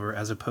 300 silver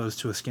as opposed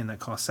to a skin that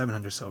costs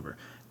 700 silver.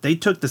 They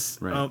took this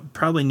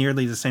probably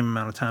nearly the same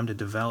amount of time to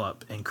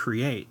develop and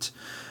create,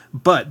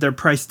 but they're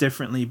priced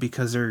differently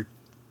because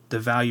the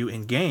value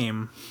in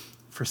game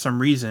for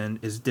some reason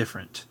is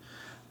different.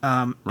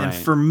 And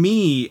for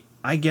me,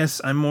 I guess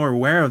I'm more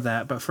aware of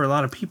that, but for a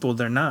lot of people,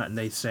 they're not. And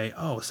they say,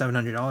 oh,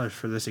 $700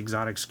 for this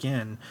exotic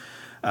skin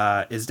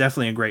is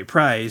definitely a great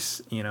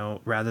price,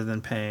 rather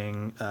than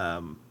paying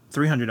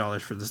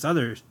 $300 for this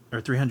other,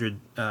 or 300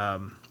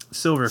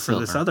 silver for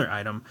this other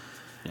item.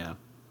 Yeah.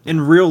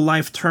 In real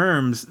life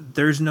terms,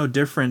 there's no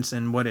difference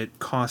in what it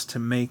costs to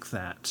make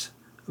that,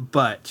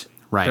 but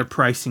they're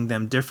pricing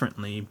them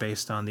differently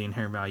based on the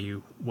inherent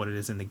value, what it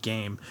is in the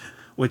game.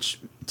 Which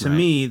to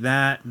me,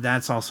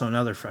 that's also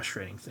another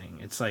frustrating thing.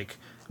 It's like,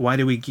 why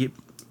do we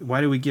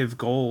give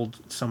gold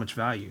so much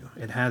value?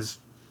 It has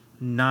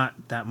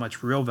not that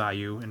much real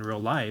value in real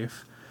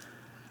life.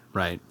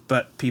 Right.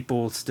 But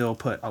people still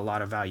put a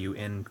lot of value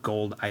in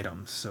gold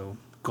items. So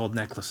gold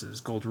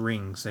necklaces, gold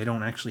rings, they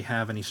don't actually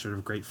have any sort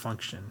of great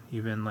function.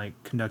 Even like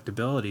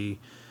conductibility.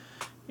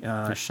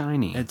 They're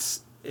shiny.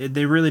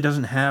 They really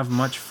doesn't have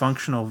much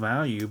functional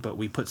value, but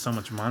we put so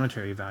much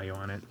monetary value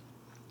on it.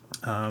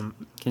 Can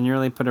you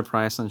really put a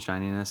price on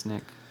shininess,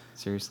 Nick?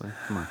 Seriously?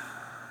 Come on.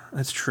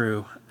 That's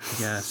true, I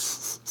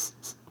guess.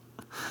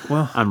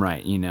 Well, I'm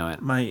right. You know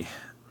it. My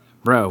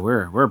Bro,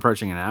 we're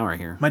approaching an hour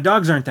here. My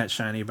dogs aren't that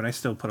shiny, but I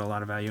still put a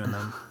lot of value in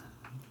them.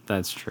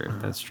 That's true.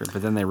 That's true.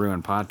 But then they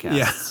ruin podcasts.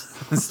 Yeah,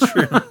 that's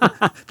true.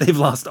 They've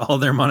lost all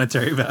their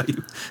monetary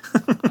value.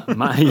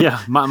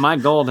 my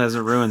gold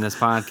hasn't ruined this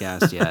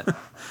podcast yet.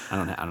 I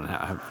don't have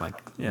I have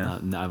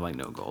like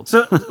no gold.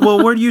 So,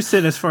 well, where do you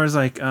sit as far as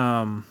like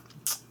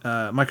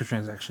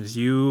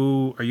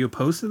microtransactions? Are you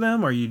opposed to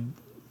them, or you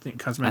think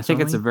cosmetics? I think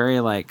it's a very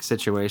like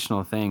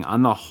situational thing.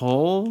 On the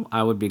whole,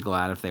 I would be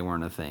glad if they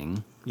weren't a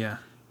thing. Yeah.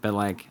 But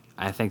like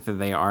I think that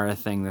they are a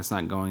thing that's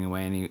not going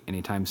away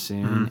anytime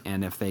soon.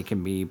 And if they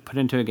can be put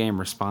into a game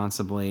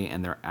responsibly,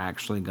 and they're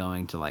actually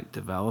going to like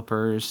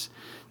developers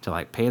to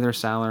like pay their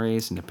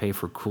salaries and to pay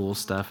for cool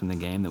stuff in the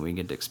game that we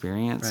get to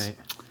experience. Right.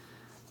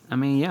 I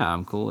mean, yeah,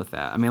 I'm cool with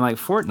that. I mean, like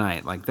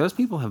Fortnite, like those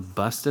people have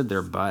busted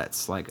their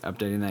butts like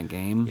updating that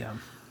game. Yeah.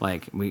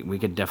 Like we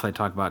could definitely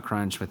talk about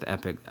crunch with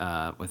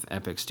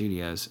Epic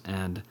Studios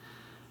and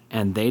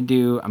they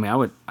do. I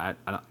mean,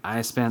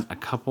 I spent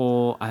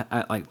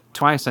I like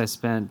twice. I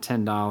spent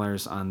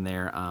 $10 on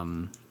their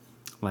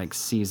like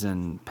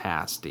season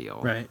pass deal,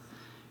 Right?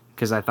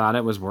 Because I thought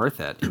it was worth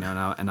it, you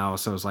know. And I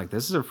also was like,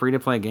 this is a free to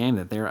play game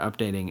that they're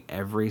updating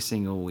every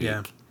single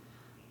week,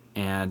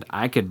 and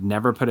I could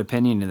never put a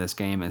penny into this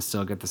game and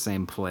still get the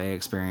same play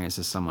experience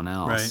as someone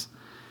else. Right.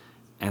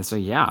 And so,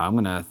 yeah, I'm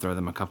going to throw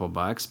them a couple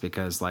bucks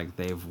because, like,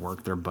 they've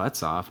worked their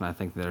butts off, and I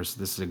think this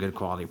is a good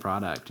quality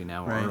product, you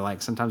know? Right. Or,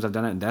 like, sometimes I've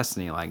done it in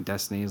Destiny. Like,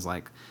 Destiny is,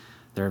 like,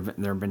 there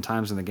have been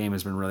times when the game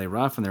has been really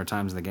rough, and there are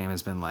times when the game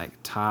has been, like,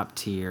 top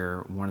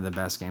tier, one of the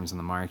best games in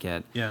the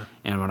market. Yeah.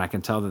 And when I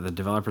can tell that the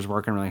developer's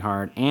working really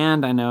hard,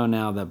 and I know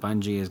now that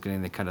Bungie is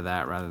getting the cut of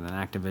that rather than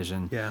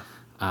Activision. Yeah.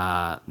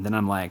 Then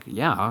I'm like,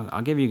 yeah,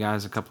 I'll give you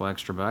guys a couple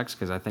extra bucks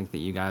because I think that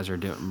you guys are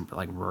doing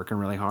like working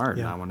really hard,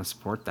 and I want to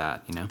support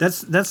that. You know,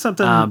 that's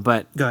something.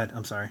 But go ahead.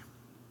 I'm sorry.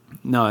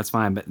 No, it's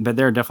fine. But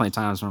there are definitely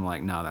times when I'm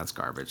like, no, that's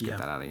garbage. Get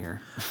that out of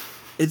here.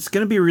 It's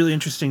going to be really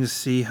interesting to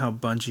see how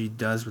Bungie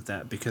does with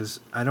that, because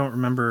I don't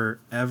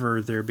remember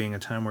ever there being a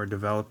time where a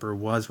developer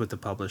was with the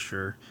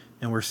publisher,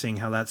 and we're seeing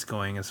how that's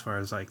going as far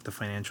as like the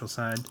financial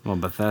side. Well,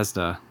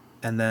 Bethesda.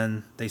 And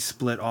then they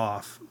split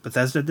off.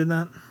 Bethesda did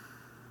that?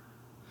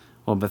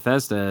 Well,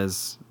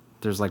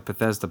 there's like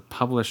Bethesda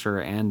publisher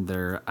and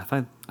I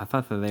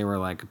thought that they were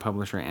like a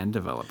publisher and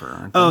developer,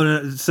 aren't they? Oh,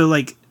 no, so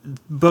like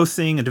both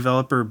seeing a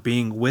developer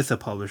being with a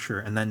publisher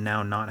and then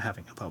now not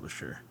having a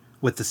publisher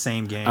with the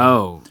same game.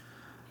 Oh,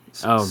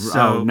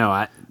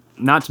 no,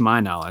 not to my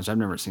knowledge. I've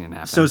never seen it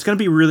happen. So it's going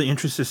to be really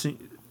interesting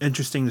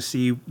to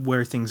see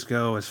where things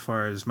go as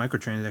far as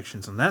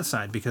microtransactions on that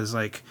side, because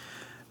like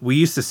we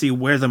used to see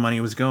where the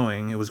money was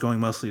going. It was going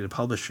mostly to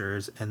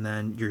publishers, and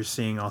then you're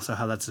seeing also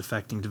how that's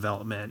affecting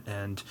development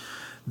and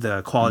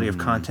the quality of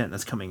content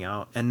that's coming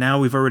out. And now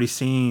we've already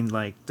seen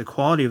like the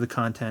quality of the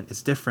content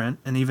is different.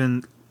 And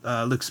even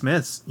Luke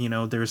Smith, you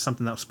know, there was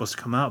something that was supposed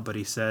to come out, but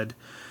he said,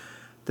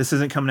 this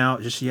isn't coming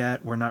out just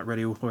yet. We're not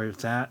ready with where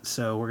it's at,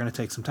 so we're going to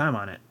take some time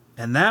on it.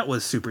 And that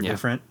was super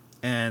different,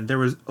 and there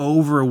was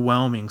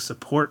overwhelming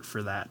support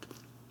for that.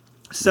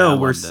 So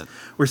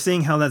we're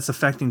seeing how that's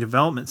affecting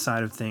development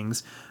side of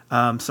things.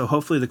 So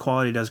hopefully the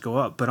quality does go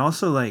up, but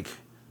also like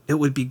it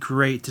would be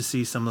great to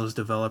see some of those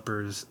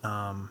developers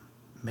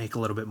make a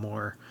little bit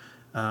more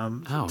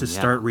to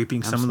start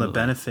reaping some of the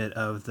benefit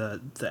of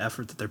the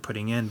effort that they're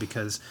putting in,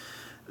 because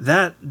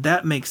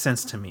that makes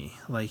sense to me.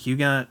 Like you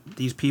got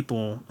these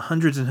people,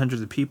 hundreds and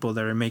hundreds of people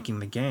that are making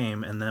the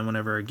game, and then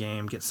whenever a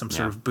game gets some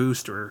sort of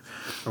boost or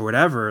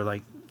whatever,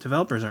 like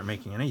developers aren't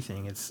making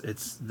anything. It's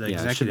the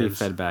executives. It should be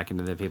fed back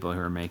into the people who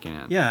are making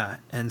it. Yeah,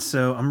 and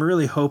so I'm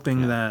really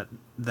hoping that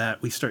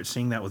we start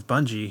seeing that with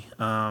Bungie,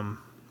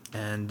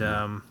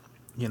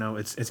 you know,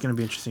 it's going to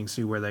be interesting to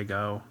see where they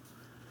go.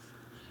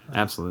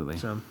 Absolutely.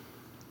 So,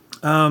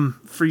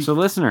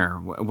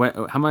 listener,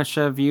 how much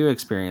have you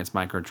experienced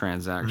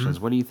microtransactions?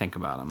 What do you think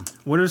about them?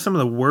 What are some of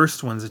the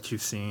worst ones that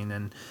you've seen,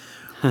 and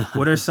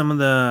what are some of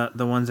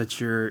the ones that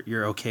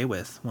you're okay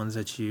with? Ones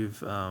that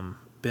you've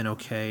been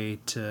okay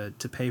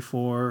to pay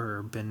for,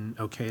 or been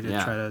okay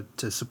to try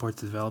to support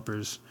the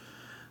developers?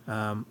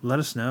 Let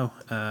us know.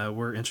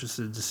 We're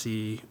interested to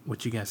see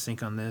what you guys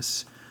think on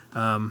this.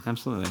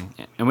 Absolutely.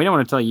 And we don't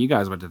want to tell you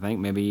guys what to think.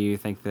 Maybe you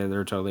think that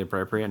they're totally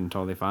appropriate and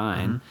totally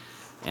fine,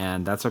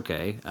 and that's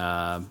okay.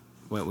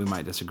 We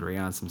might disagree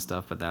on some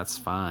stuff, but that's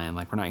fine.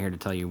 Like, we're not here to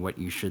tell you what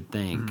you should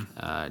think,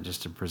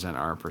 just to present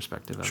our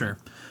perspective of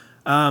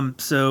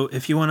it. So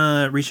if you want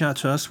to reach out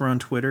to us, we're on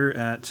Twitter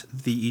at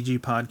the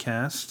EG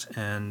Podcast,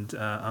 and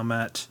I'm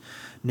at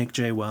Nick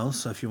J. Wells.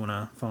 So if you want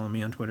to follow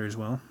me on Twitter as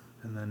well,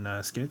 and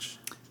then Sketch.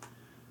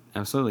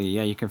 Absolutely.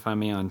 Yeah, you can find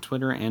me on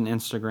Twitter and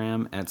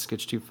Instagram at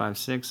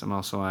Sketch256. I'm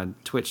also on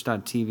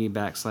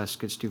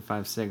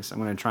twitch.tv/Sketch256. I'm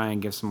going to try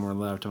and give some more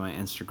love to my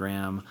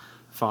Instagram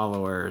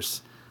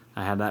followers.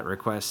 I had that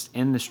request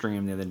in the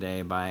stream the other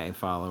day by a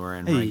follower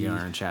and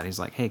regular in chat. He's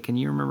like, hey, can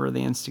you remember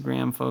the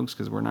Instagram folks?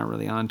 Because we're not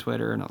really on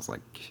Twitter. And I was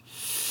like,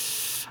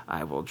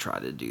 I will try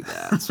to do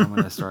that. So I'm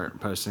going to start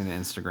posting to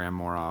Instagram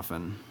more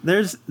often.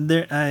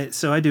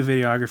 So I do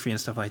videography and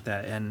stuff like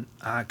that, and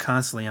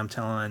constantly I'm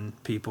telling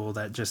people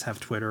that just have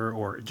Twitter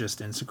or just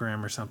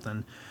Instagram or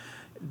something,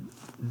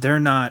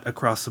 they're not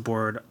across the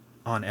board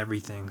on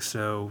everything.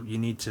 So you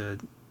need to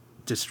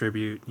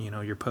distribute,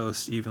 your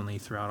posts evenly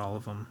throughout all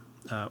of them,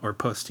 or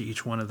post to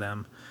each one of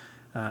them.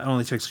 It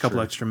only takes a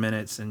couple extra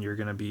minutes, and you're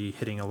going to be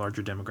hitting a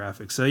larger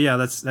demographic. So yeah,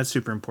 that's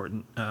super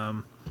important.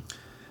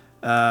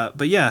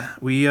 But yeah,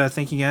 we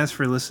thank you guys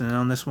for listening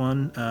on this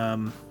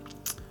one.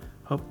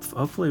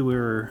 Hopefully we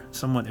were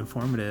somewhat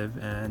informative,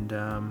 and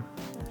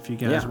if you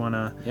guys want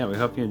to... Yeah, we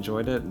hope you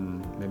enjoyed it,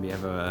 and maybe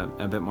have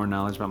a bit more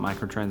knowledge about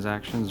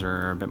microtransactions,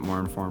 or a bit more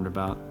informed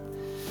about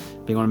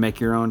being able to make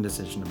your own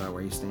decision about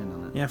where you stand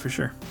on it. Yeah, for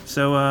sure.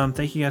 So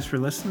thank you guys for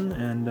listening,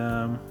 and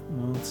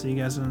we'll see you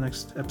guys in the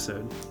next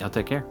episode. Y'all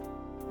take care.